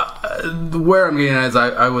where I'm getting at is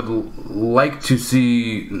I would like to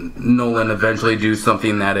see Nolan eventually do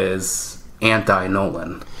something that is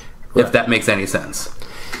anti-Nolan, if that makes any sense.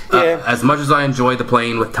 As much as I enjoy the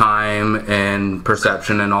playing with time and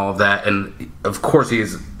perception and all of that, and of course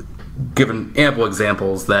he's given ample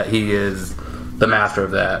examples that he is the master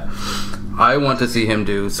of that, I want to see him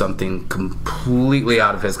do something completely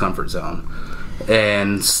out of his comfort zone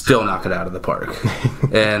and still knock it out of the park.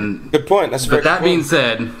 And good point. That's a very good point.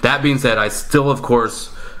 That being said, I still, of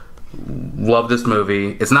course, love this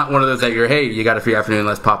movie. It's not one of those that you got a free afternoon,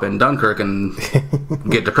 let's pop in Dunkirk and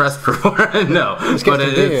get depressed for no. But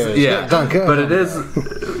it is,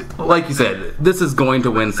 like you said, this is going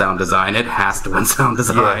to win sound design. It has to win sound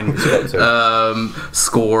design.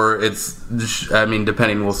 Score,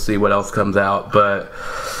 depending, we'll see what else comes out, but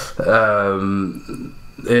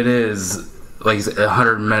it is, like you said,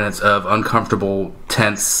 100 minutes of uncomfortable,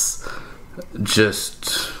 tense,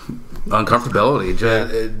 just uncomfortability,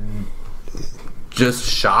 just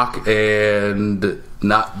shock and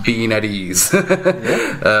not being at ease. But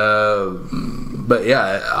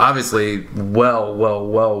yeah, obviously,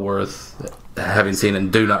 well worth having seen,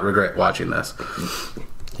 and do not regret watching this.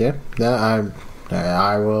 Yeah, no,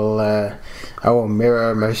 I will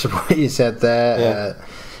mirror most of what you said there.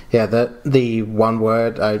 The one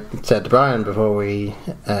word I said to Brian before we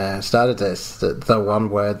started this, the one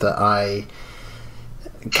word that I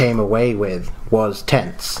came away with was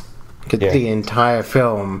tense. The entire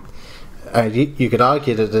film, you could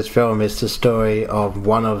argue that this film is the story of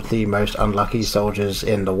one of the most unlucky soldiers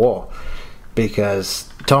in the war, because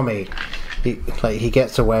Tommy, he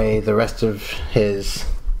gets away. The rest of his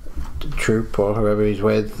troop or whoever he's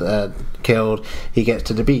with killed. He gets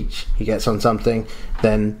to the beach, he gets on something,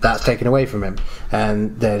 then that's taken away from him,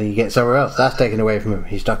 and then he gets somewhere else, that's taken away from him.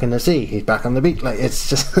 He's stuck in the sea, he's back on the beach. Like, it's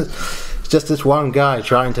just this one guy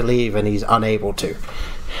trying to leave and he's unable to.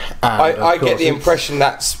 I get the impression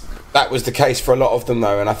that was the case for a lot of them,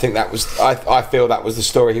 though, and I think that was I feel that was the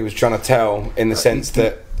story he was trying to tell, in the sense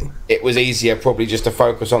that it was easier probably just to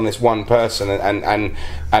focus on this one person,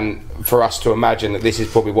 and for us to imagine that this is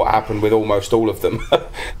probably what happened with almost all of them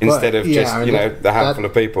instead of just the handful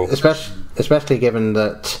of people. Especially given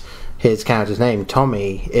that his character's name,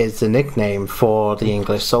 Tommy, is the nickname for the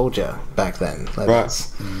English soldier back then. Like,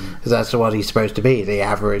 right. That's what he's supposed to be, the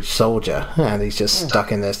average soldier, and he's just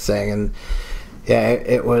stuck in this thing. And yeah,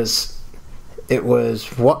 it was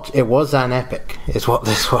an epic, is what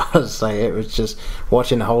this was. Like, it was just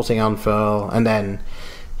watching the whole thing unfurl, and then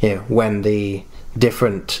when the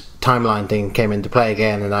different timeline thing came into play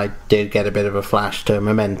again, and I did get a bit of a flash to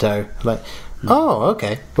Memento, like, oh,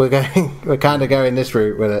 okay, we're kind of going this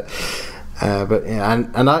route with it. But yeah,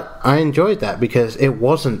 and I enjoyed that, because it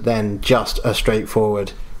wasn't then just a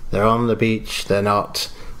straightforward, they're on the beach, they're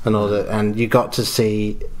not, and all that, and you got to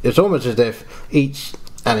see, it's almost as if each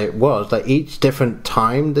different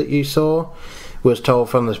time that you saw was told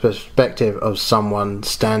from the perspective of someone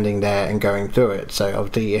standing there and going through it. So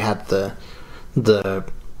obviously you had the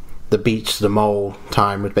beach, the mole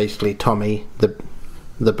time was basically Tommy,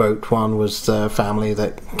 the boat one was the family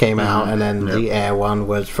that came out, and then the air one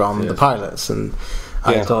was from the pilots, and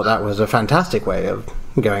I thought that was a fantastic way of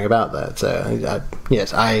going about that. So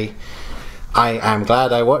I am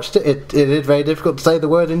glad I watched it. It is very difficult to say the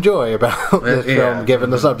word enjoy about this film, given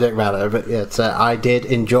the subject matter, but yes, I did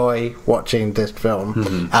enjoy watching this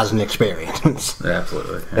film as an experience.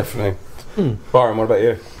 Absolutely. Definitely. Byron, what about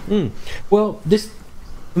you? Well, this,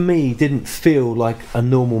 for me, didn't feel like a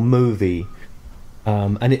normal movie,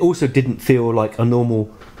 and it also didn't feel like a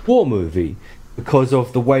normal war movie, because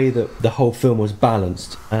of the way that the whole film was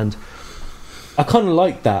balanced, and I kind of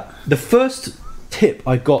liked that. The first tip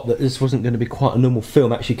I got that this wasn't going to be quite a normal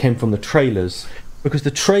film actually came from the trailers, because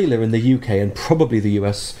the trailer in the UK and probably the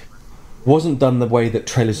US wasn't done the way that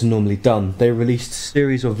trailers are normally done. They released a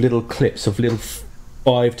series of little clips, of little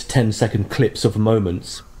 5 to 10 second clips of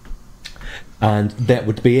moments, and that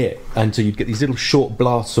would be it. And so you'd get these little short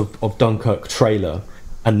blasts of Dunkirk trailer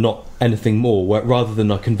and not anything more, where, rather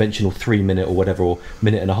than a conventional 3-minute or whatever, or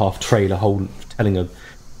minute and a half trailer telling a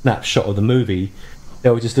snapshot of the movie.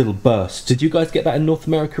 There were just little bursts. Did you guys get that in North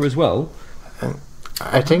America as well?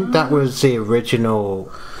 I think that was the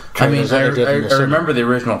original. I remember the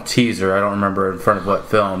original teaser. I don't remember in front of what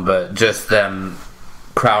film, but just them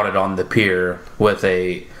crowded on the pier with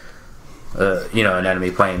an enemy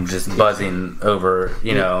plane just buzzing over, and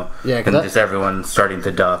just everyone starting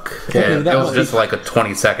to duck. It was just like a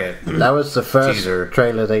 20-second. That was the first teaser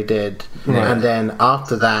trailer they did, and then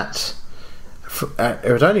after that.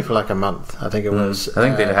 It was only for like a month, I think it was. I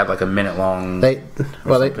think they had like a minute long. They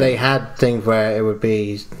had things where it would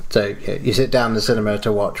be, so you sit down in the cinema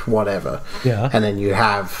to watch whatever, and then you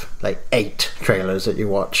have like 8 trailers that you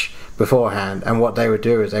watch beforehand. And what they would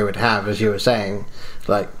do is they would have, as you were saying,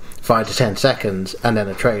 like 5 to 10 seconds, and then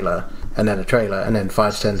a trailer, and then a trailer, and then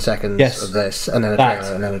 5 to 10 seconds of this, and then a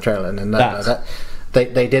trailer, and then a trailer, and then that.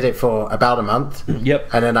 They did it for about a month.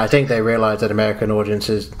 Yep. And then I think they realised that American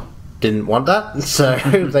audiences didn't want that, so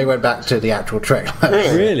they went back to the actual trailer.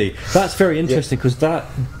 Really? That's very interesting, because that,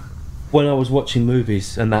 when I was watching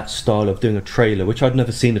movies and that style of doing a trailer, which I'd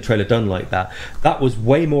never seen a trailer done like that was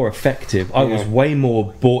way more effective. I was way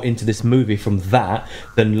more bought into this movie from that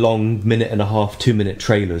than long minute and a half, 2-minute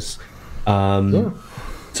trailers. So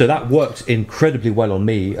that worked incredibly well on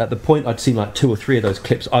me. At the point I'd seen like 2 or 3 of those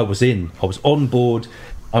clips, I was on board,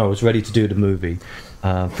 I was ready to do the movie.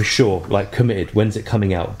 For sure, like committed. When's it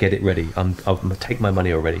coming out? Get it ready. I'm gonna take my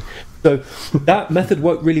money already. So that method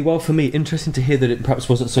worked really well for me. Interesting to hear that it perhaps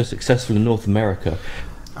wasn't so successful in North America.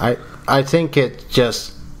 I think it's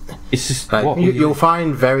just like, you'll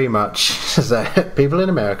find very much that people in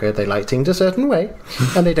America, they like things a certain way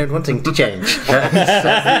and they don't want things to change.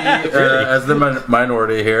 As the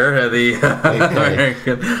minority here,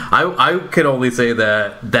 American, I could only say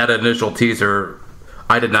that initial teaser,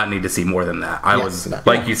 I did not need to see more than that.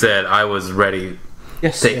 You said, I was ready.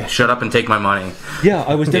 Yes. Shut up and take my money. Yeah,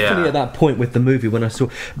 I was definitely at that point with the movie when I saw,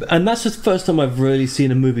 and that's the first time I've really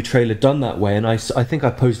seen a movie trailer done that way. And I think I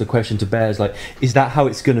posed the question to Bears, like, is that how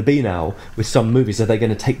it's going to be now with some movies? Are they going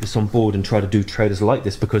to take this on board and try to do trailers like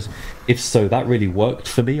this? Because if so, that really worked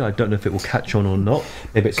for me. I don't know if it will catch on or not.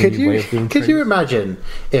 Maybe it's a new way of doing trailers. Could you imagine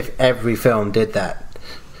if every film did that?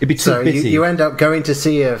 It'd be too So busy. you end up going to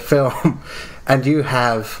see a film and you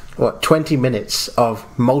have 20 minutes of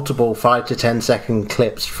multiple 5 to 10 second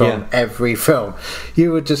clips from every film.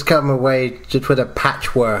 You would just come away just with a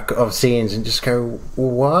patchwork of scenes and just go,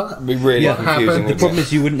 what? It'd be really confusing. happened? The problem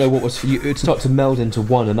is you wouldn't know what was. It would start to meld into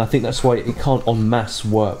one, and I think that's why it can't en masse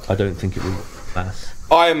work. I don't think it will mass.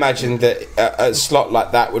 I imagine that a slot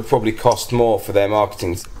like that would probably cost more for their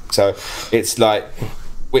marketing. So it's like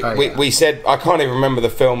we said, I can't even remember the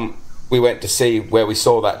film we went to see where we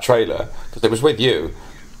saw that trailer because it was with you,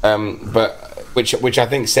 but which I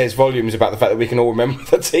think says volumes about the fact that we can all remember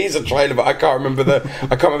the teaser trailer, but I can't remember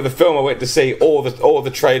the film I went to see or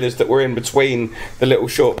the trailers that were in between the little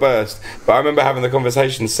short burst. But I remember having the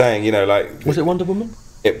conversation saying, you know, like, Was it Wonder Woman?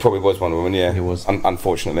 it probably was Wonder Woman, yeah. It was.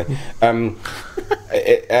 Unfortunately. And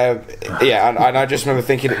I just remember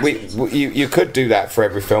thinking you could do that for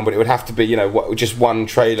every film, but it would have to be, you know, just one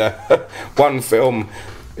trailer, one film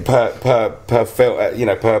per film, you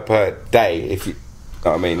know, per day. If you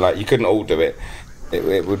know what I mean, like you couldn't all do it.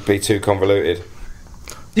 It would be too convoluted.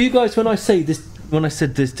 Do you guys, when I said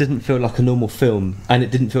this didn't feel like a normal film and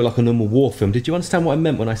it didn't feel like a normal war film, did you understand what I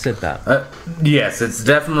meant when I said that? Yes, it's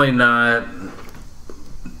definitely not.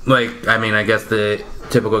 Like, I mean, I guess the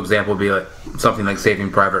typical example would be like something like Saving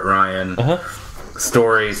Private Ryan.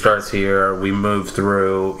 Story starts here, we move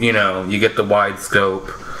through, you know, you get the wide scope.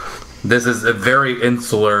 This is a very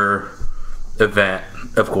insular event,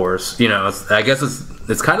 of course. You know, I guess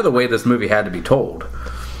it's kind of the way this movie had to be told.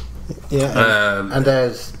 Yeah, and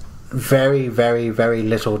there's very, very, very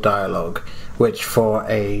little dialogue, which for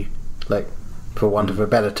want of a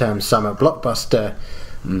better term, summer blockbuster,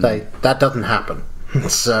 that doesn't happen.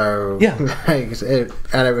 So and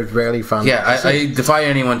it was really fun. Yeah, I defy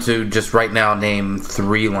anyone to just right now name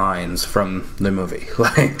 3 lines from the movie.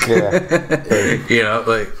 Like, you know,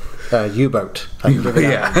 like U-boat. Exactly.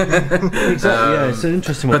 Yeah, it's an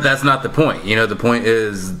interesting one. But that's not the point. You know, the point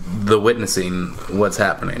is the witnessing what's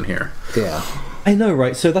happening here. Yeah, I know,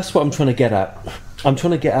 right? So that's what I'm trying to get at. I'm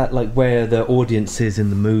trying to get at like where the audience is in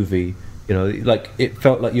the movie. You know, like it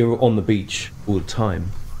felt like you were on the beach all the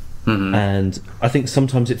time. And I think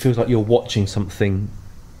sometimes it feels like you're watching something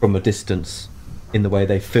from a distance in the way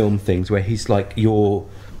they film things, where he's like, you're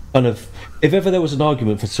kind of, if ever there was an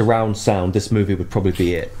argument for surround sound, this movie would probably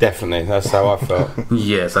be it. Definitely, that's how I felt.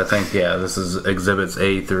 Yes, I think, this is exhibits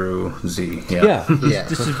A through Z.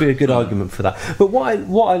 This would be a good argument for that. But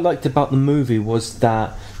what I liked about the movie was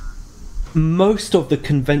that most of the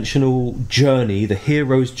conventional journey, the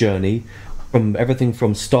hero's journey, from everything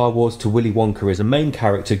from Star Wars to Willy Wonka, is a main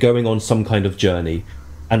character going on some kind of journey,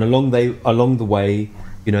 and along the way,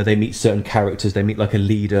 you know, they meet certain characters. They meet like a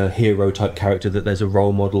leader, hero type character, that there's a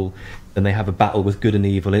role model, and they have a battle with good and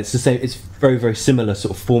evil. And it's the same. It's very, very similar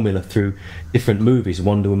sort of formula through different movies.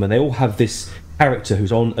 Wonder Woman, they all have this character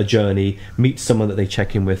who's on a journey, meets someone that they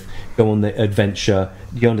check in with, go on the adventure.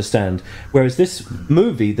 You understand? Whereas this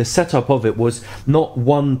movie, the setup of it was not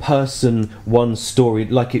one person, one story.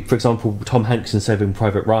 Like, for example, Tom Hanks in Saving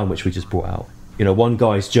Private Ryan, which we just brought out. You know, one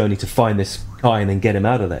guy's journey to find this guy and then get him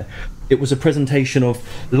out of there. It was a presentation of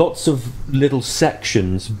lots of little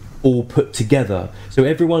sections all put together. So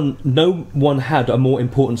no one had a more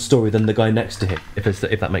important story than the guy next to him, if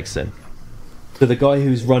that makes sense. So the guy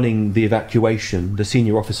who's running the evacuation, the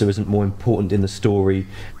senior officer, isn't more important in the story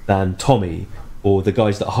than Tommy or the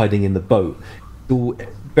guys that are hiding in the boat. It's all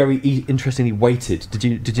very interestingly weighted.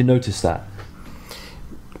 Did you notice that?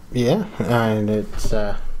 Yeah, and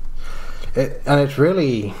it's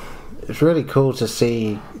really cool to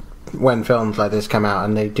see when films like this come out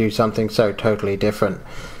and they do something so totally different.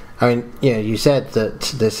 I mean, yeah, you said that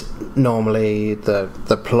this normally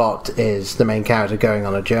the plot is the main character going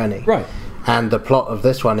on a journey, right? And the plot of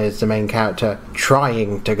this one is the main character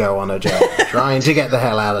trying to go on a journey, trying to get the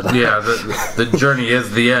hell out of there. Yeah, the journey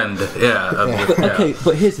is the end. Okay,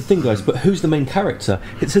 but here's the thing, guys. But who's the main character?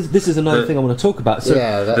 This is another thing I want to talk about. So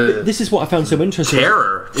this is what I found so interesting.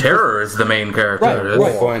 Terror is the main character.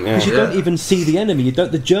 Right. Because you don't even see the enemy.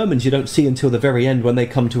 The Germans you don't see until the very end when they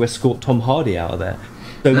come to escort Tom Hardy out of there.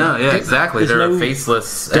 So exactly. They're a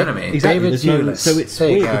faceless enemy. Exactly. David so it's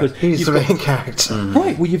weird because he's the main character.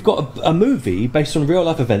 Right. Well, you've got a movie based on real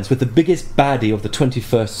life events with the biggest baddie of the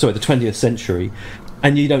 20th century,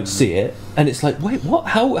 and you don't see it, and it's like, wait, what?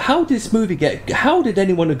 How did this movie get? How did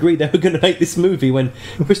anyone agree they were going to make this movie when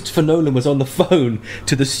Christopher Nolan was on the phone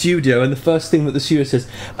to the studio, and the first thing that the studio says,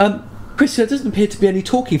 Chris, there doesn't appear to be any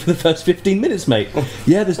talking for the first 15 minutes, mate.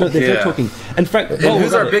 Yeah, there's no talking. And Frank, and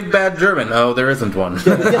who's our big bad German? Oh, there isn't one.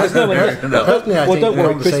 There's no one. Well, don't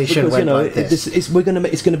worry, Chris, because it's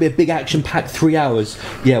going to be a big action-packed 3 hours.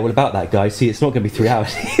 Yeah, well, about that, guys. See, it's not going to be 3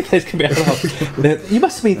 hours. There's going to be a half. You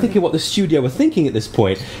must have been thinking what the studio were thinking at this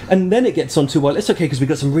point, and then it gets on to, well, it's okay because we've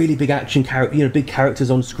got some really big action big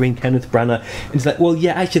characters on screen. Kenneth Branagh, and it's like, well,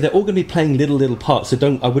 yeah, actually, they're all going to be playing little parts,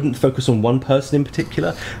 so I wouldn't focus on one person in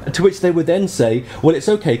particular. To which they would then say, well, it's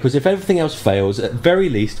okay because if everything else fails, at very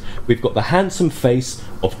least, we've got the handsome face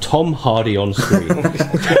of Tom Hardy on screen.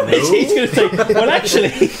 He's going to say, well,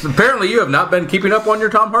 actually, apparently you have not been keeping up on your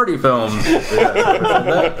Tom Hardy films.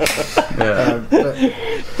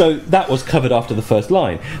 So that was covered after the first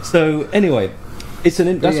line. So anyway. That's what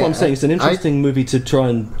I'm saying. It's an interesting movie to try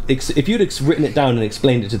and... if you'd written it down and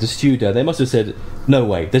explained it to the studio, they must have said, no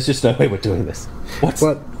way, there's just no way we're doing this. What?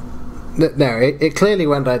 Well, no, it clearly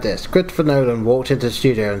went like this. Christopher Nolan walked into the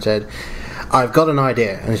studio and said, I've got an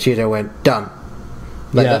idea. And the studio went, done.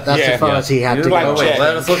 That's as far as he had to go. Wait,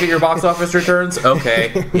 let us look at your box office returns?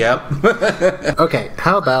 Okay, yep. Okay,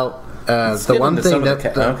 how about the one thing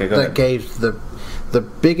that gave the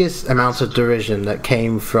biggest amount of derision that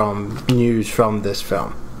came from news from this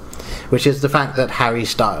film, which is the fact that Harry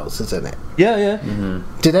Styles is in it. Yeah.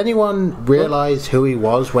 Mm-hmm. Did anyone realise who he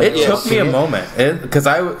was when it took me a moment? Because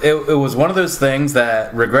it was one of those things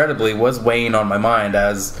that regrettably was weighing on my mind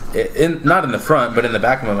not in the front, but in the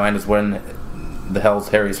back of my mind is when the hell's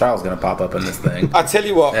Harry Styles going to pop up in this thing. I tell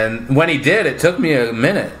you what. And when he did, it took me a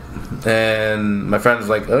minute. And my friend was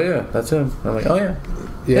like, oh yeah, that's him. I'm like, oh yeah.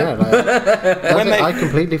 Yeah, I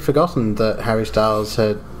completely forgotten that Harry Styles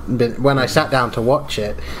had been. When I sat down to watch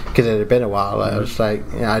it, because it had been a while, I was like,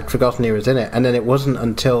 I'd forgotten he was in it, and then it wasn't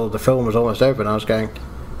until the film was almost over, and I was going,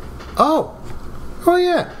 oh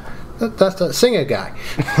yeah, that's that singer guy.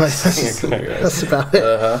 That's about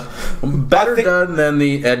it. Better done than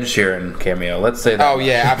the Ed Sheeran cameo. Let's say that. Oh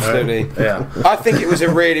yeah, absolutely. Yeah, I think it was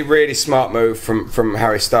a really, really smart move from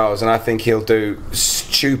Harry Styles, and I think he'll do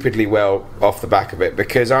stupidly well off the back of it.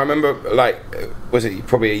 Because I remember, was it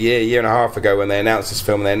probably a year and a half ago when they announced this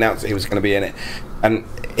film and they announced that he was going to be in it, and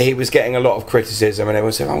he was getting a lot of criticism, and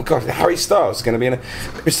everyone said, "Oh God, Harry Styles is going to be in a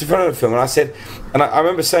Christopher Nolan film." And I said, I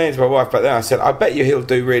remember saying to my wife back then, I said, "I bet you he'll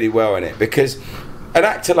do really well in it," because an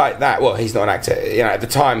actor like that, well, he's not an actor. At the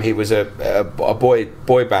time he was a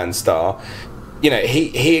boy band star.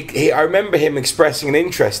 He I remember him expressing an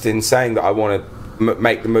interest in saying that I want to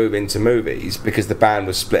make the move into movies because the band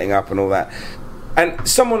was splitting up and all that. And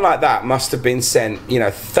someone like that must have been sent,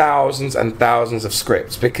 thousands and thousands of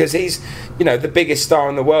scripts because he's, the biggest star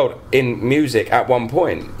in the world in music at one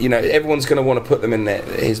point. Everyone's going to want to put them in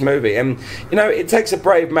his movie. And, it takes a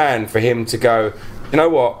brave man for him to go, you know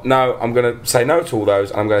what, no, I'm going to say no to all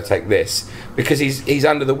those and I'm going to take this. Because he's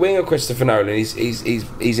under the wing of Christopher Nolan.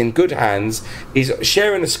 He's in good hands. He's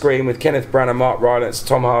sharing the screen with Kenneth Branagh, Mark Rylance,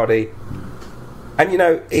 Tom Hardy. And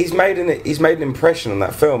he's made an impression on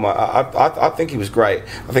that film. I think he was great.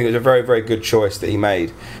 I think it was a very, very good choice that he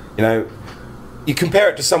made. You compare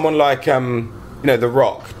it to someone like The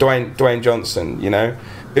Rock, Dwayne Johnson.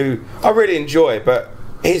 Who I really enjoy, but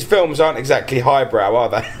his films aren't exactly highbrow, are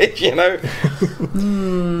they? No.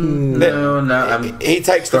 He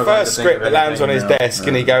takes the first script that lands on his desk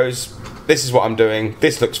and he goes, "This is what I'm doing.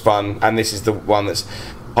 This looks fun, and this is the one that's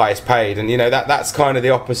highest paid." And that's kind of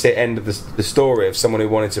the opposite end of the story of someone who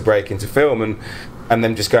wanted to break into film and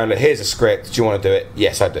them just going, "Look, here's a script. Do you want to do it?"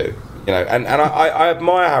 "Yes, I do." And I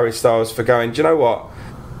admire Harry Styles for going, "Do you know what?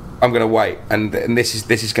 I'm going to wait, and this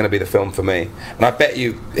is going to be the film for me." And I bet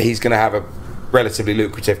you he's going to have a relatively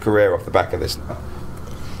lucrative career off the back of this.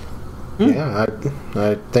 Yeah,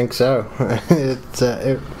 I think so. It's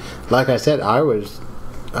like I said, I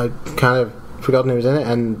kind of forgotten he was in it,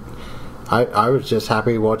 and I was just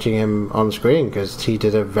happy watching him on screen because he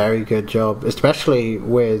did a very good job, especially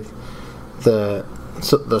with the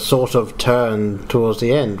sort of turn towards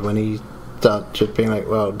the end when he started just being like,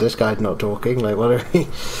 well, this guy's not talking, like, what are we...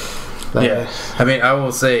 I mean, I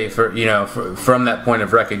will say, from that point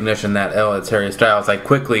of recognition that, it's Harry Styles, I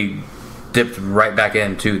quickly dipped right back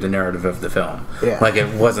into the narrative of the film. Yeah. Like, it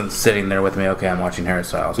wasn't sitting there with me, okay, I'm watching Harry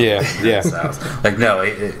Styles. Yeah. Styles. Like, no,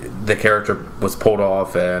 the character was pulled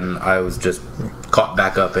off, and I was just caught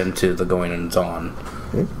back up into the going and on.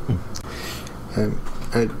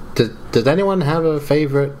 Does anyone have a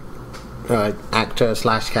favourite actor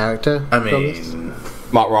 / character? I mean,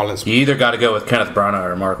 Mark Rylance. You either got to go with Kenneth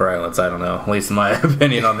Branagh or Mark Rylance. I don't know, at least in my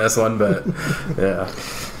opinion on this one. But yeah,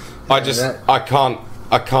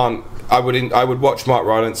 I would watch Mark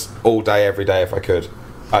Rylance all day, every day if I could.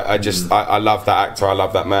 I love that actor. I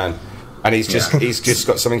love that man. and he's just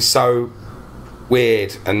got something so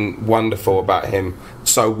weird and wonderful about him,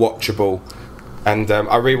 so watchable. And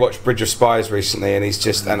I rewatched Bridge of Spies recently, and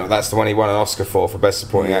and that's the one he won an Oscar for Best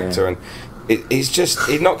Supporting Actor, and he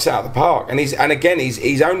knocks it out of the park. And he's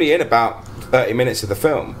only in about 30 minutes of the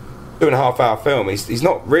film, 2.5 hour film. He's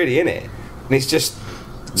not really in it, and he's just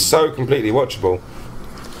so completely watchable.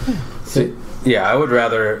 Yeah, I would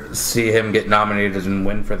rather see him get nominated and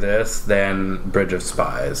win for this than Bridge of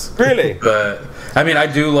Spies. Really? But I mean, I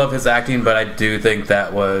do love his acting, but I do think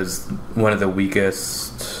that was one of the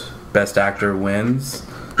weakest Best Actor wins,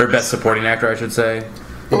 or Best Supporting Actor, I should say.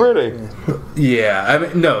 Really? Yeah, I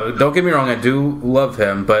mean, no, don't get me wrong, I do love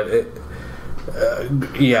him, but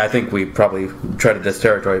I think we probably treaded this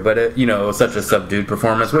territory, but it was such a subdued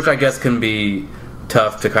performance, which I guess can be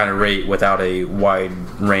tough to kind of rate without a wide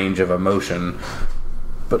range of emotion.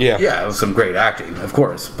 But yeah, it was some great acting, of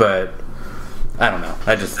course, but I don't know.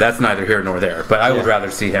 That's neither here nor there. But I would rather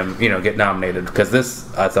see him, get nominated, because this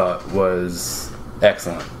I thought was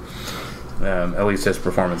excellent. At least his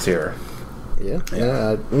performance here. Yeah,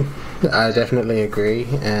 I definitely agree,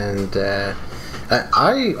 and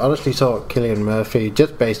I honestly thought Cillian Murphy,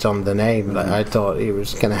 just based on the name, I thought he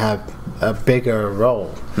was going to have a bigger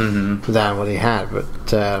role than what he had. But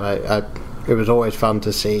it was always fun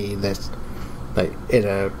to see this,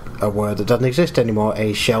 in a word that doesn't exist anymore,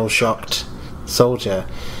 a shell-shocked soldier.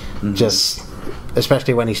 Just,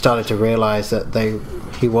 especially when he started to realise that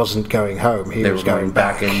he wasn't going home; he was going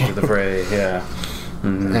back into the fray. Yeah.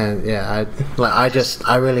 Mm-hmm. And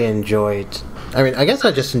I really enjoyed. I mean, I guess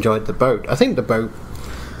I just enjoyed the boat. I think the boat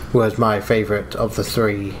was my favourite of the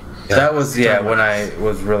three. That was when I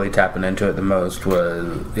was really tapping into it the most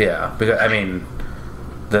was because I mean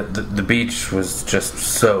the beach was just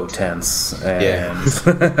so tense and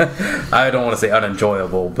I don't want to say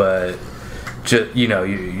unenjoyable, but just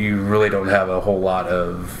you really don't have a whole lot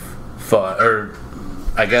of fun, or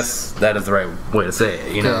I guess that is the right way to say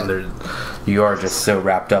it. You are just so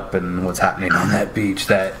wrapped up in what's happening on that beach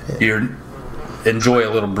that you enjoy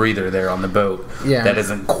a little breather there on the boat. That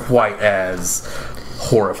isn't quite as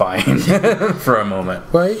horrifying for a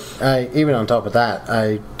moment. Well, even on top of that,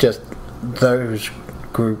 those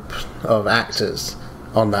group of actors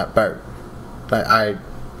on that boat, I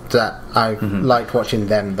liked watching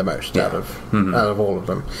them the most out of all of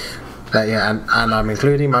them. And I'm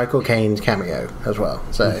including Michael Caine's cameo as well.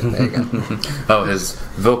 So there you go. Oh, his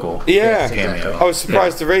vocal cameo. I was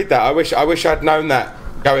surprised to read that. I wish I'd known that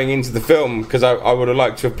going into the film, because I would have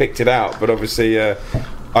liked to have picked it out. But obviously,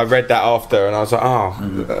 I read that after, and I was like,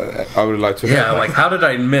 I would have liked to have read that. Like, how did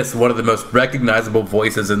I miss one of the most recognizable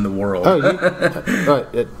voices in the world?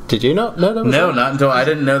 Did you not know that? No, not until I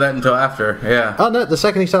didn't know that until after. Yeah. Oh no! The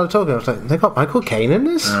second he started talking, I was like, "They got Michael Caine in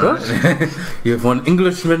this? What?" You have one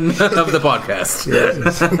Englishman of the podcast.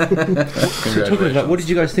 So talking about, what did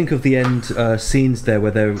you guys think of the end scenes there,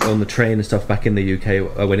 where they're on the train and stuff back in the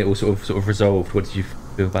UK when it all sort of resolved? What did you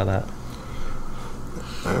feel about that?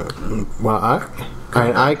 Well,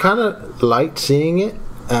 I kind of liked seeing it,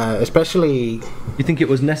 especially. You think it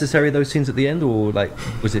was necessary, those scenes at the end, or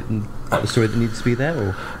was it the story that needs to be there?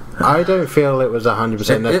 Or I don't feel it was 100%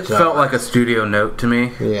 necessary. It felt like a studio note to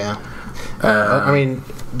me. Yeah, I mean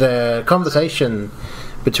the conversation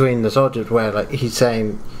between the soldiers, where he's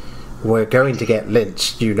saying, "We're going to get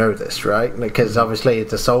lynched. You know this, right?" Because obviously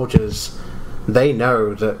the soldiers, they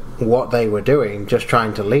know that what they were doing, just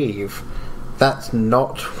trying to leave, that's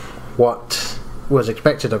not what was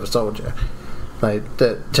expected of a soldier.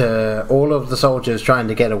 All of the soldiers trying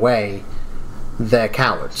to get away, they're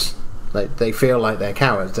cowards. They feel like they're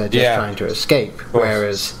cowards. They're just trying to escape.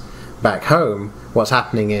 Whereas back home, what's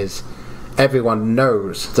happening is everyone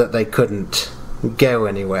knows that they couldn't go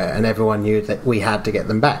anywhere, and everyone knew that we had to get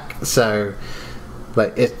them back. So,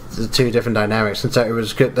 it's the two different dynamics. And so it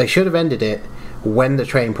was good. They should have ended it when the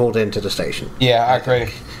train pulled into the station. Yeah, I agree.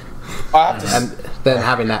 And then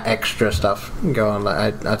having that extra stuff go on,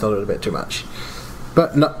 I thought it was a bit too much.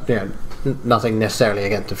 But nothing necessarily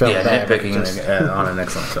against the film. Yeah, nitpicking on an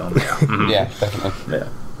excellent film. Yeah, yeah, definitely. Yeah.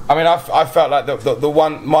 I mean, I felt like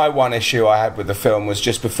my one issue I had with the film was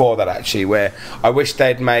just before that, actually, where I wish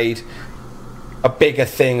they'd made a bigger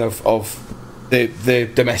thing of the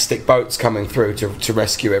domestic boats coming through to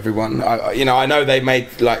rescue everyone. I know they made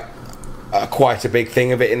quite a big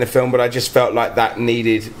thing of it in the film, but I just felt like that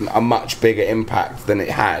needed a much bigger impact than it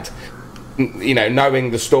had.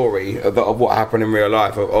 Knowing the story of what happened in real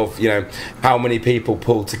life, of how many people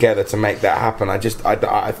pulled together to make that happen, I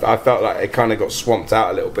felt like it kind of got swamped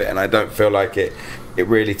out a little bit, and I don't feel like it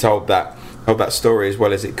really told that told that story as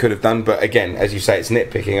well as it could have done. But again, as you say, it's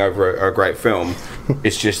nitpicking over a great film.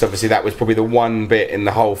 It's just obviously that was probably the one bit in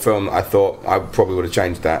the whole film that I thought I probably would have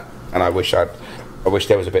changed that, and I wish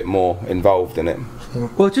there was a bit more involved in it.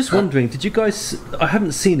 Well, just wondering, did you guys? I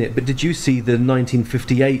haven't seen it, but did you see the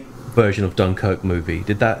 1958 version of Dunkirk movie?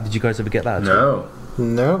 Did you guys ever get that? No.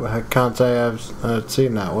 No, I can't say I've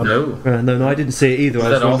seen that one. No. No, I didn't see it either. Is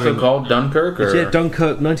that also called Dunkirk? Or? Yeah,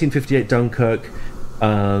 Dunkirk, 1958 Dunkirk,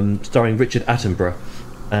 starring Richard Attenborough.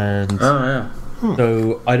 And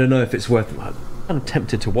so I don't know if it's worth. I'm kind of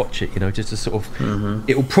tempted to watch it, just to sort of.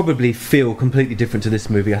 It will probably feel completely different to this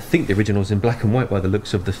movie. I think the original's in black and white by the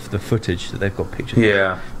looks of the footage that they've got pictures.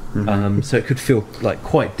 Yeah. So it could feel like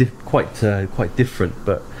quite different.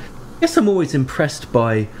 But I guess I'm always impressed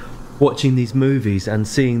by watching these movies and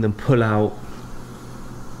seeing them pull out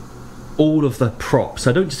all of the props.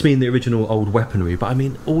 I don't just mean the original old weaponry, but I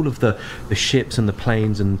mean all of the ships and the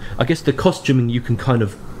planes, and I guess the costuming. You can kind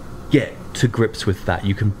of get to grips with that.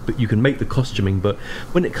 You can make the costuming, but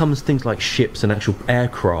when it comes to things like ships and actual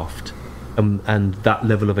aircraft, and that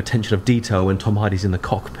level of attention of detail when Tom Hardy's in the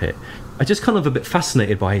cockpit, I just kind of a bit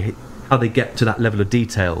fascinated by how they get to that level of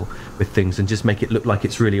detail with things and just make it look like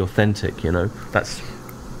it's really authentic.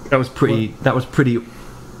 That was pretty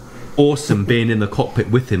awesome being in the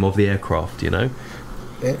cockpit with him of the aircraft.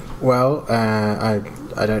 Well, I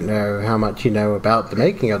don't know how much you know about the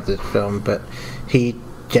making of this film, but he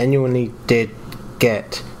genuinely did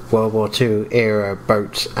get World War II era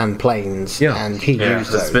boats and planes, and he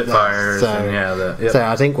used the those. Spitfires. So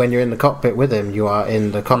I think when you're in the cockpit with him, you are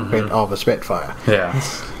in the cockpit of a Spitfire. Yeah,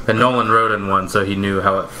 and Nolan rode in one, so he knew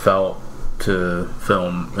how it felt to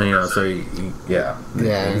film. So it's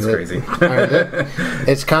crazy.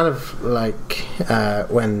 It's kind of like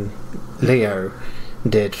when Leo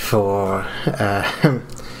did for.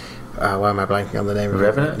 Why am I blanking on the name of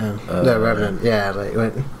Revenant? it? No, Revenant. Yeah, like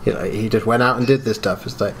when he just went out and did this stuff.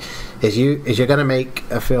 It's like, is you're going to make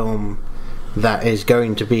a film that is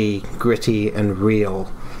going to be gritty and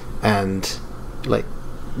real, and like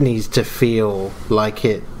needs to feel like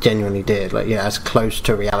it genuinely did, like as close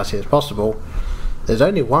to reality as possible. There's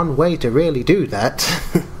only one way to really do that.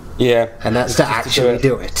 And that's to actually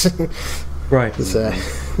do it. Right. So.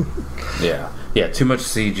 Yeah, too much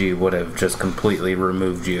CG would have just completely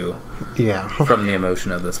removed you from the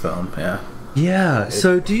emotion of this film.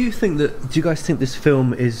 So do you guys think this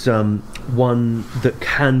film is one that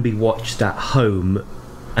can be watched at home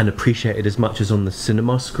and appreciated as much as on the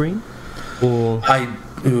cinema screen? Or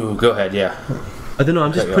go ahead. I don't know,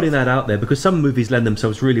 I'm just putting that out there because some movies lend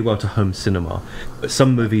themselves really well to home cinema, but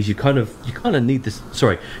some movies you kind of need this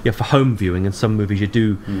for home viewing, and some movies you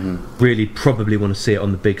do really probably want to see it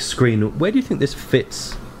on the big screen. Where do you think this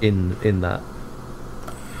fits in that?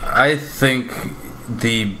 I think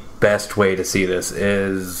the best way to see this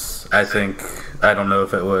is, I don't know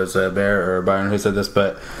if it was Bear or Byron who said this,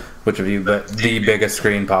 but which of you, but the biggest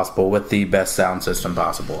screen possible with the best sound system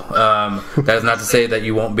possible. That is not to say that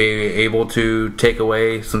you won't be able to take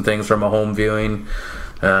away some things from a home viewing,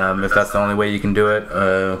 if that's the only way you can do it.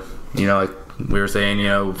 Like we were saying,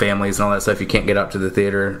 families and all that stuff, you can't get out to the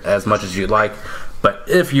theater as much as you'd like. But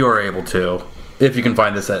if you're able to, if you can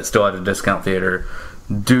find this still at a discount theater,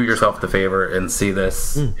 do yourself the favor and see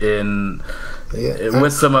this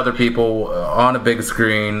with some other people on a big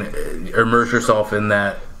screen. Immerse yourself in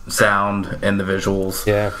that sound and the visuals.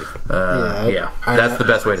 That's the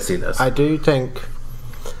best way to see this. I do think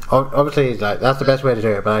obviously that's the best way to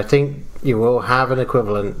do it, but I think you will have an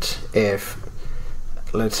equivalent if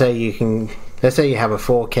let's say you have a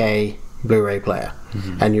 4K Blu-ray player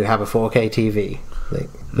and you have a 4K TV,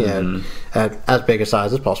 as big a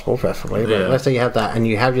size as possible preferably, but let's say you have that and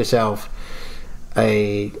you have yourself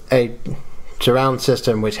a surround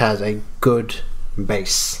system which has a good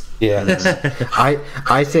bass.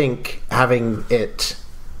 I think having it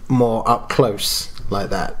more up close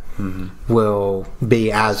like that will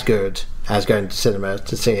be as good as going to cinema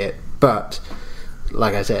to see it. But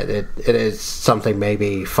like I said, it is something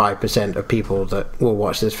maybe 5% of people that will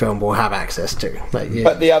watch this film will have access to.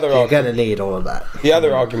 But the other you're going to need all of that. The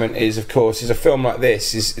other argument is, of course, a film like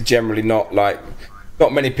this is generally not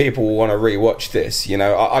many people will want to rewatch this.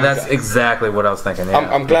 That's exactly what I was thinking.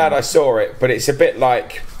 I'm glad I saw it, but it's a bit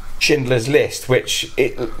like Schindler's List, which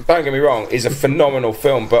don't get me wrong, is a phenomenal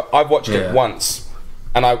film, but I've watched it once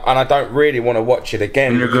and I don't really want to watch it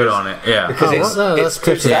again. And you're good on it, yeah. Because it's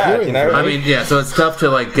too sad, you know. I mean, yeah. So it's tough to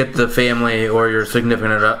like get the family or your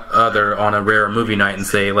significant other on a rare movie night and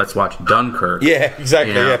say, "Let's watch Dunkirk." Yeah,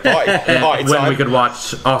 exactly. You know? Yeah, party when time. we could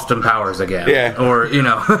watch Austin Powers again. Yeah. Or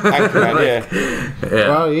Anchorman, yeah.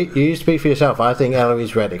 Well, you speak for yourself. I think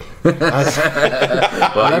Eloise ready. Well,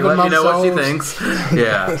 you let me know what she thinks.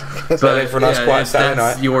 Yeah. But for a nice quiet Saturday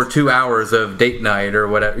that's night. your 2 hours of date night or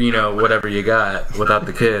whatever, whatever you got without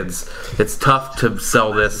the kids. It's tough to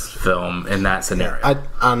sell this film in that scenario.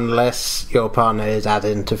 Unless your partner is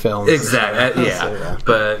adding to films. Exactly. Yeah.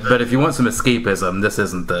 But if you want some escapism, this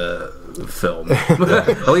isn't the film.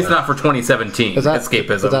 At least not for 2017.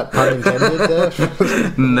 Escapism. Was that pun intended there?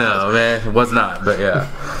 No, man, it was not. But yeah.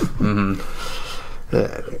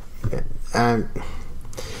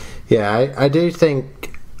 I do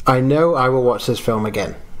think I know I will watch this film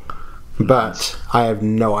again, but I have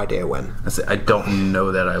no idea when. I don't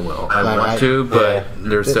know that I will. I want to, but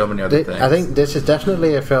there's so many other things. I think this is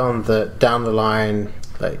definitely a film that down the line,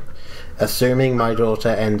 like, assuming my daughter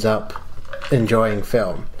ends up enjoying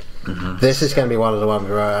film, this is going to be one of the ones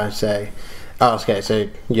where I say, oh, okay, so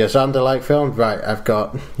your son like film? Right, I've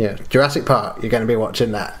got Jurassic Park, you're going to be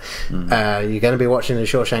watching that. You're going to be watching The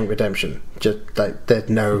Shawshank Redemption. Just like, there's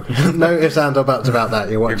no ifs, ands, or buts about that.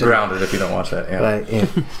 You're grounded if you don't watch that,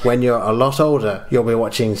 when you're a lot older, you'll be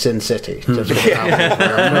watching Sin City.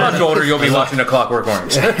 Much older, you'll be watching A Clockwork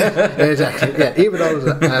Orange. Exactly, yeah, even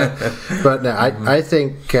older. But no, I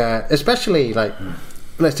think, especially, like,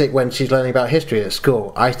 let's take when she's learning about history at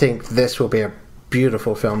school, I think this will be a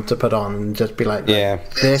beautiful film to put on and just be like,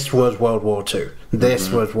 this was World War II. This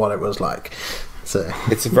was what it was like. So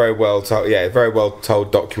it's a very well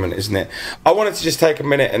told document, isn't it? I wanted to just take a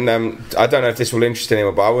minute and I don't know if this will interest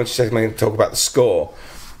anyone, but I want to take a minute to talk about the score,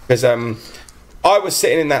 because I was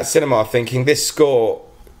sitting in that cinema thinking this score,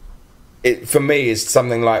 it for me is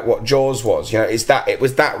something like what Jaws was. It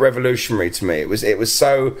was that revolutionary to me. It was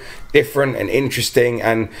so different and interesting,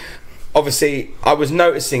 and obviously I was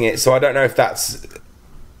noticing it, so I don't know if that's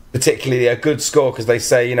particularly a good score, because they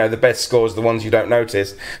say the best scores are the ones you don't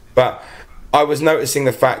notice, but I was noticing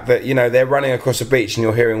the fact that they're running across a beach and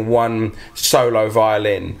you're hearing one solo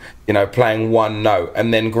violin playing one note,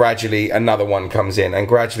 and then gradually another one comes in, and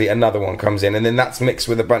gradually another one comes in, and then that's mixed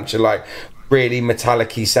with a bunch of like really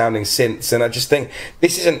metallic-y sounding synths, and I just think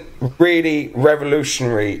this is a really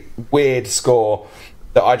revolutionary, weird score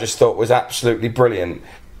that I just thought was absolutely brilliant.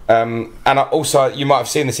 And also, you might have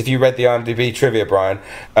seen this if you read the IMDb trivia, Brian.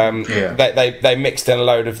 They mixed in a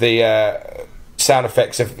load of the sound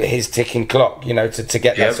effects of his ticking clock, to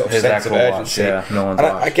get that sort of sense of urgency.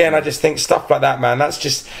 I just think stuff like that, man, that's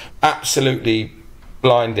just absolutely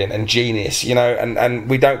blinding and genius, and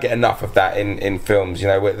we don't get enough of that in films,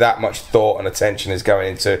 where that much thought and attention is going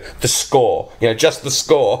into the score, just the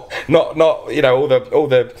score, not all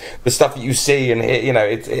the stuff that you see and hear.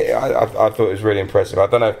 I thought it was really impressive. I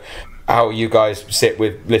don't know how you guys sit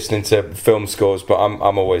with listening to film scores, but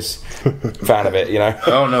I'm always a fan of it.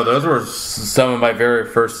 Oh no, those were some of my very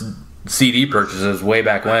first CD purchases way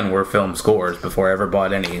back when, were film scores before I ever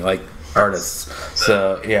bought any artists.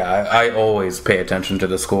 So I always pay attention to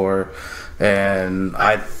the score, and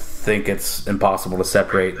I think it's impossible to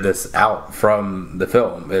separate this out from the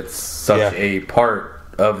film. It's such a part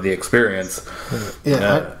of the experience.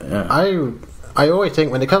 I always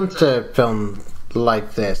think when it comes to film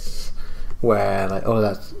like this, where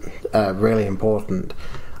that's really important,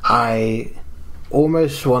 I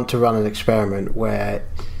almost want to run an experiment where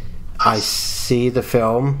I see the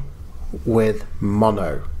film with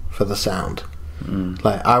mono for the sound.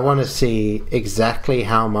 I want to see exactly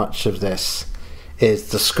how much of this is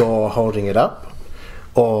the score holding it up,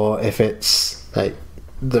 or if it's like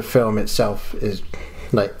the film itself is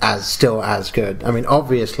still as good. I mean,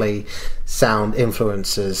 obviously sound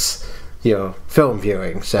influences your film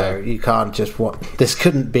viewing, so you can't just this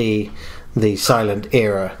couldn't be the silent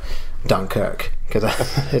era Dunkirk, because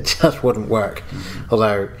it just wouldn't work.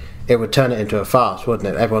 Although it would turn it into a farce, wouldn't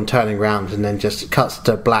it? Everyone turning around and then just cuts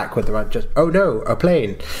to black with the right, just, oh no, a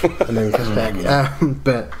plane, and then cuts back.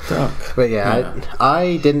 But yeah,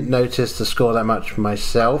 I didn't notice the score that much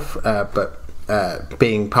myself, but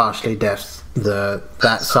being partially deaf,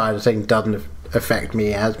 that side of things doesn't affect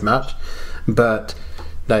me as much. But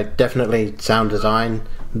definitely sound design,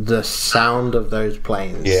 the sound of those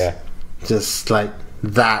planes, just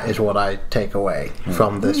that is what I take away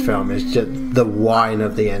from this film. It's just the whine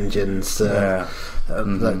of the engines,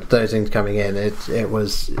 those things coming in. It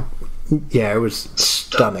was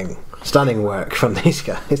stunning. stunning work from these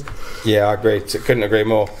guys. Yeah, I agree. Couldn't agree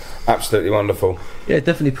more. Absolutely wonderful. Yeah, it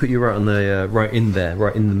definitely put you right on the right in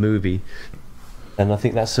the movie, and I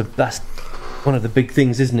think that's one of the big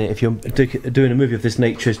things, isn't it? If you're doing a movie of this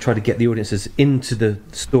nature, is try to get the audiences into the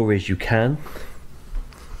story as you can.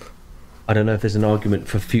 I don't know if there's an argument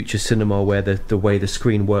for future cinema where the way the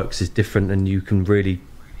screen works is different, and you can really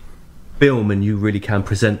film and you really can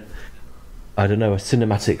present, I don't know, a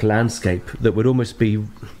cinematic landscape that would almost be.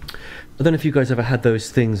 I don't know if you guys ever had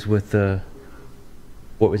those things with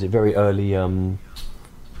what was it? Very early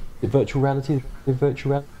virtual reality. I think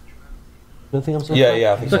I'm saying.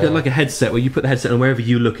 Yeah, I think it's like a headset where you put the headset on, wherever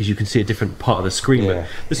you look, as you can see a different part of the screen. Yeah.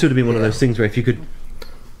 But this would have been one of those things where if you could,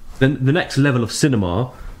 then the next level of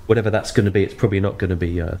cinema, whatever that's going to be, it's probably not going to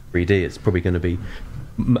be 3D. It's probably going to be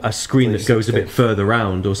a screen that goes a bit further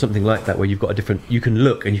round or something like that, where you've got a different. You can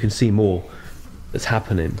look and you can see more that's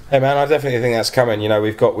happening. Hey man, I definitely think that's coming. You know,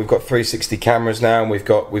 we've got 360 cameras now, and we've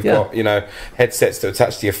got you know, headsets that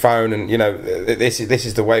attach to your phone, and you know, this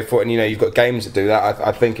is the way forward. And you know, you've got games that do that.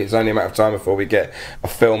 I think it's only a matter of time before we get a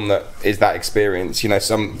film that is that experience. You know,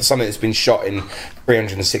 something that's been shot in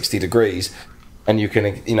 360 degrees, and you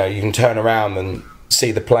can turn around and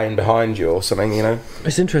see the plane behind you or something, you know.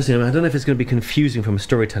 It's interesting. I mean, I don't know if it's going to be confusing from a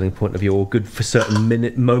storytelling point of view or good for certain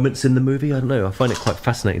moments in the movie. I don't know. I find it quite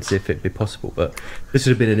fascinating to see if it'd be possible, but this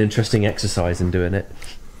would have been an interesting exercise in doing it.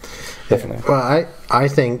 Definitely. Well, I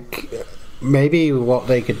think maybe what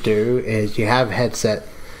they could do is you have headset,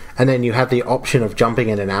 and then you have the option of jumping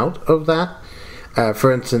in and out of that.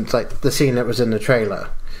 For instance, like the scene that was in the trailer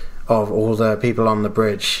of all the people on the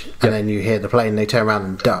bridge, and then you hear the plane, they turn around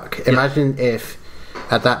and duck. Imagine if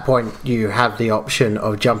at that point you have the option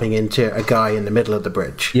of jumping into a guy in the middle of the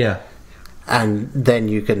bridge. Yeah. And then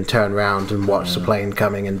you can turn around and watch the plane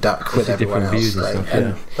coming and duck with everyone else.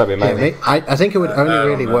 That'd be amazing. I think it would only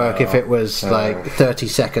really work if it was like 30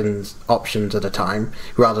 seconds options at a time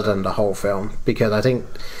rather than the whole film, because I think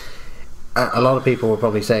a lot of people would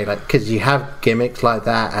probably say, like, because you have gimmicks like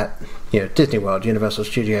that at Disney World, Universal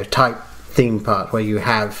Studios type theme park where you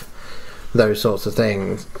have those sorts of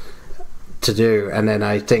things to do, and then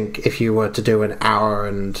I think if you were to do an hour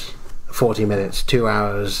and 40 minutes, 2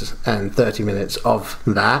 hours and 30 minutes of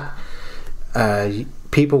that,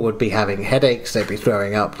 people would be having headaches, they'd be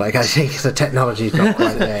throwing up. Like, I think the technology's not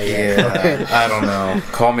quite there yet. Yeah, I don't know.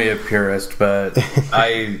 Call me a purist, but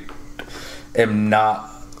I am not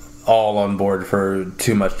all on board for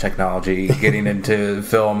too much technology getting into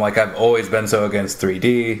film. Like, I've always been so against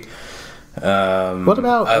 3D. What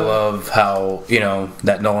about? I love how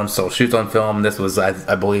that Nolan still shoots on film. This was,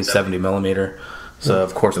 I believe, 70mm, so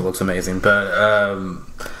of course it looks amazing. But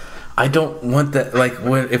I don't want that. Like,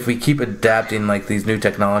 if we keep adapting like these new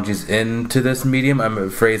technologies into this medium, I'm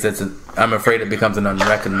afraid it becomes an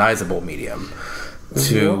unrecognizable medium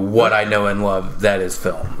to what I know and love, that is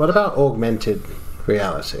film. What about augmented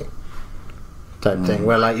reality type thing,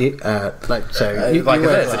 where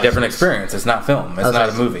it's a different experience. It's not film. It's not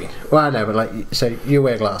a movie. Well, I know, but so you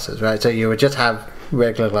wear glasses, right? So you would just have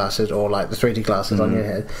regular glasses or like the 3D glasses on your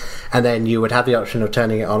head, and then you would have the option of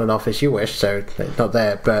turning it on and off as you wish. So it's not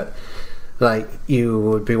there, but like you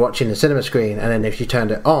would be watching the cinema screen, and then if you turned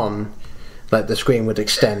it on, like the screen would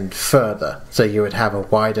extend further, so you would have a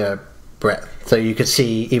wider breadth, so you could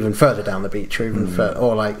see even further down the beach, or even further,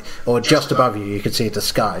 or just above you could see the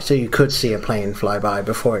sky, so you could see a plane fly by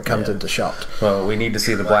before it comes into shot. Well, we need to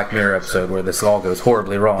see the Black Mirror episode where this all goes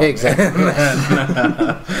horribly wrong. Exactly.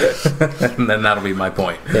 And then that'll be my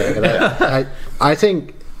point. I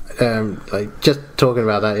think just talking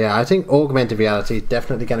about that, I think augmented reality is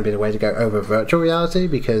definitely going to be the way to go over virtual reality,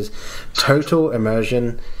 because total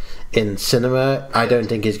immersion in cinema I don't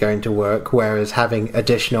think is going to work, whereas having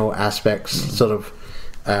additional aspects, sort of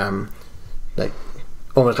like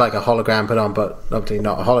almost like a hologram put on, but obviously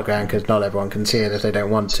not a hologram because not everyone can see it if they don't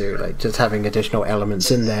want to, like just having additional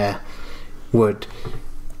elements in there would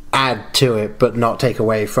add to it but not take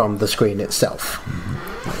away from the screen itself.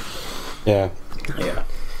 Yeah.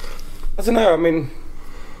 I don't know, I mean,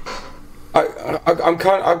 I'm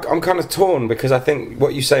kind of torn, because I think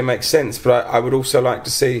what you say makes sense, but I would also like to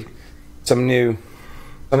see something new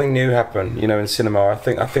happen, in cinema. I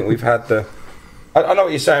think we've had I know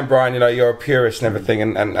what you're saying, Brian. You're a purist and everything,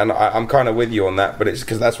 and I'm kind of with you on that. But it's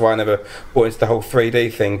because that's why I never bought into the whole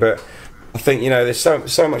 3D thing. But I think there's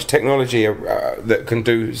so much technology that can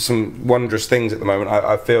do some wondrous things at the moment.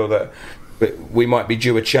 I feel that we might be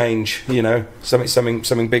due a change.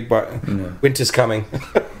 Something big. But winter's coming.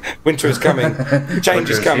 Winter is coming.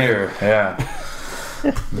 Change is coming. Here. Yeah.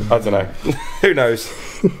 I don't know. Who knows?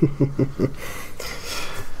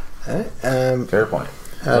 Fair point.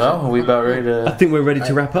 Well, are we about ready to I think we're ready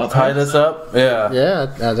to wrap up. tie this up? Yeah.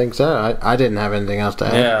 Yeah, I think so. I didn't have anything else to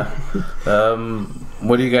add. Yeah.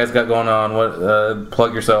 What do you guys got going on? What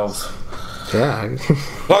plug yourselves? Yeah.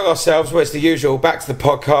 Like ourselves, well, it's the usual. Back to the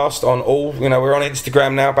podcast on all. We're on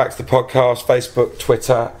Instagram now. Back to the podcast, Facebook,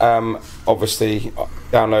 Twitter. Obviously,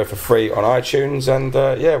 download for free on iTunes, and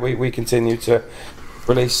we continue to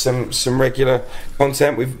release some regular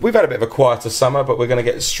content. We've had a bit of a quieter summer, but we're going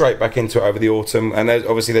to get straight back into it over the autumn. And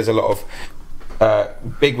there's a lot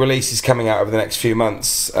of big releases coming out over the next few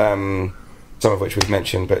months. Some of which we've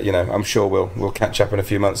mentioned, but I'm sure we'll catch up in a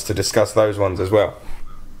few months to discuss those ones as well.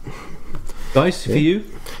 Guys, for you?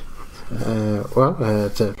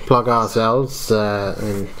 To plug ourselves,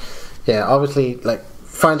 and obviously,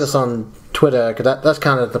 find us on Twitter, because that's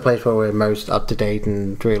kind of the place where we're most up to date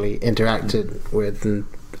and really interacted with,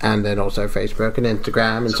 and then also Facebook and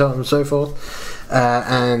Instagram and so on and so forth.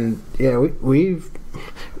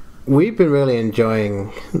 We've been really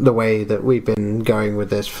enjoying the way that we've been going with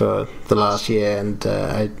this for the last year, and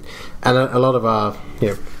a lot of our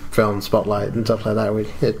film spotlight and stuff like that.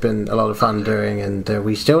 It's been a lot of fun doing, and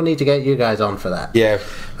we still need to get you guys on for that. Yeah,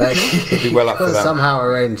 we'll be well up for that. Somehow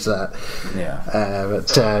arrange that. Yeah, we'll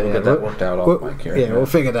get that worked out off mic here. Yeah, we'll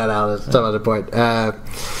figure that out at some other point. So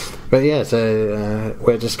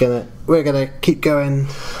we're gonna keep going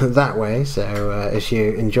that way. So if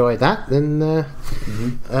you enjoy that, then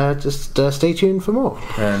just stay tuned for more.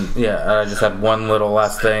 And I just have one little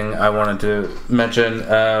last thing I wanted to mention.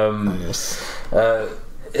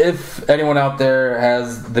 If anyone out there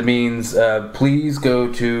has the means, please go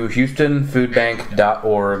to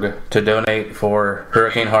HoustonFoodBank.org to donate for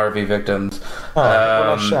Hurricane Harvey victims.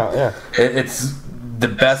 Nice shout, yeah. It's the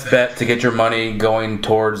best bet to get your money going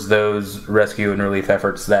towards those rescue and relief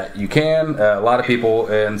efforts that you can. A lot of people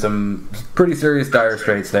in some pretty serious dire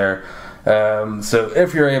straits there. So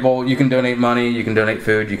if you're able, you can donate money, you can donate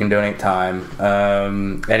food, you can donate time,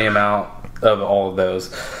 any amount of all of those.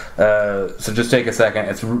 So just take a second.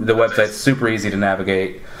 The website's super easy to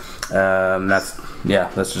navigate. That's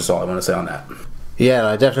just all I want to say on that. Yeah,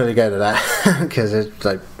 I definitely go to that because it's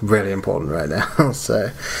really important right now.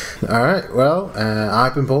 So, all right. Well,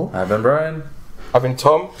 I've been Paul. I've been Brian. I've been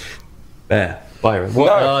Tom. Byron. No,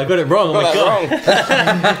 I got it wrong. Oh my God.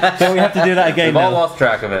 Don't we have to do that again? We've all lost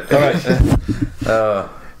track of it. All right.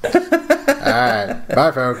 Alright,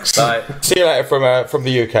 bye folks. Bye. See you later from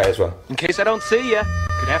the UK as well. In case I don't see ya,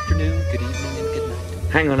 good afternoon, good evening, and good night.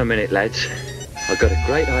 Hang on a minute, lads. I've got a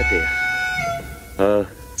great idea.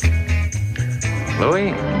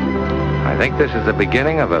 Louis, I think this is the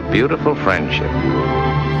beginning of a beautiful friendship.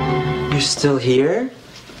 You're still here?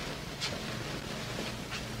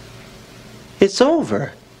 It's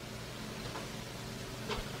over.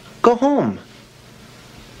 Go home.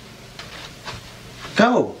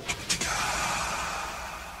 Go.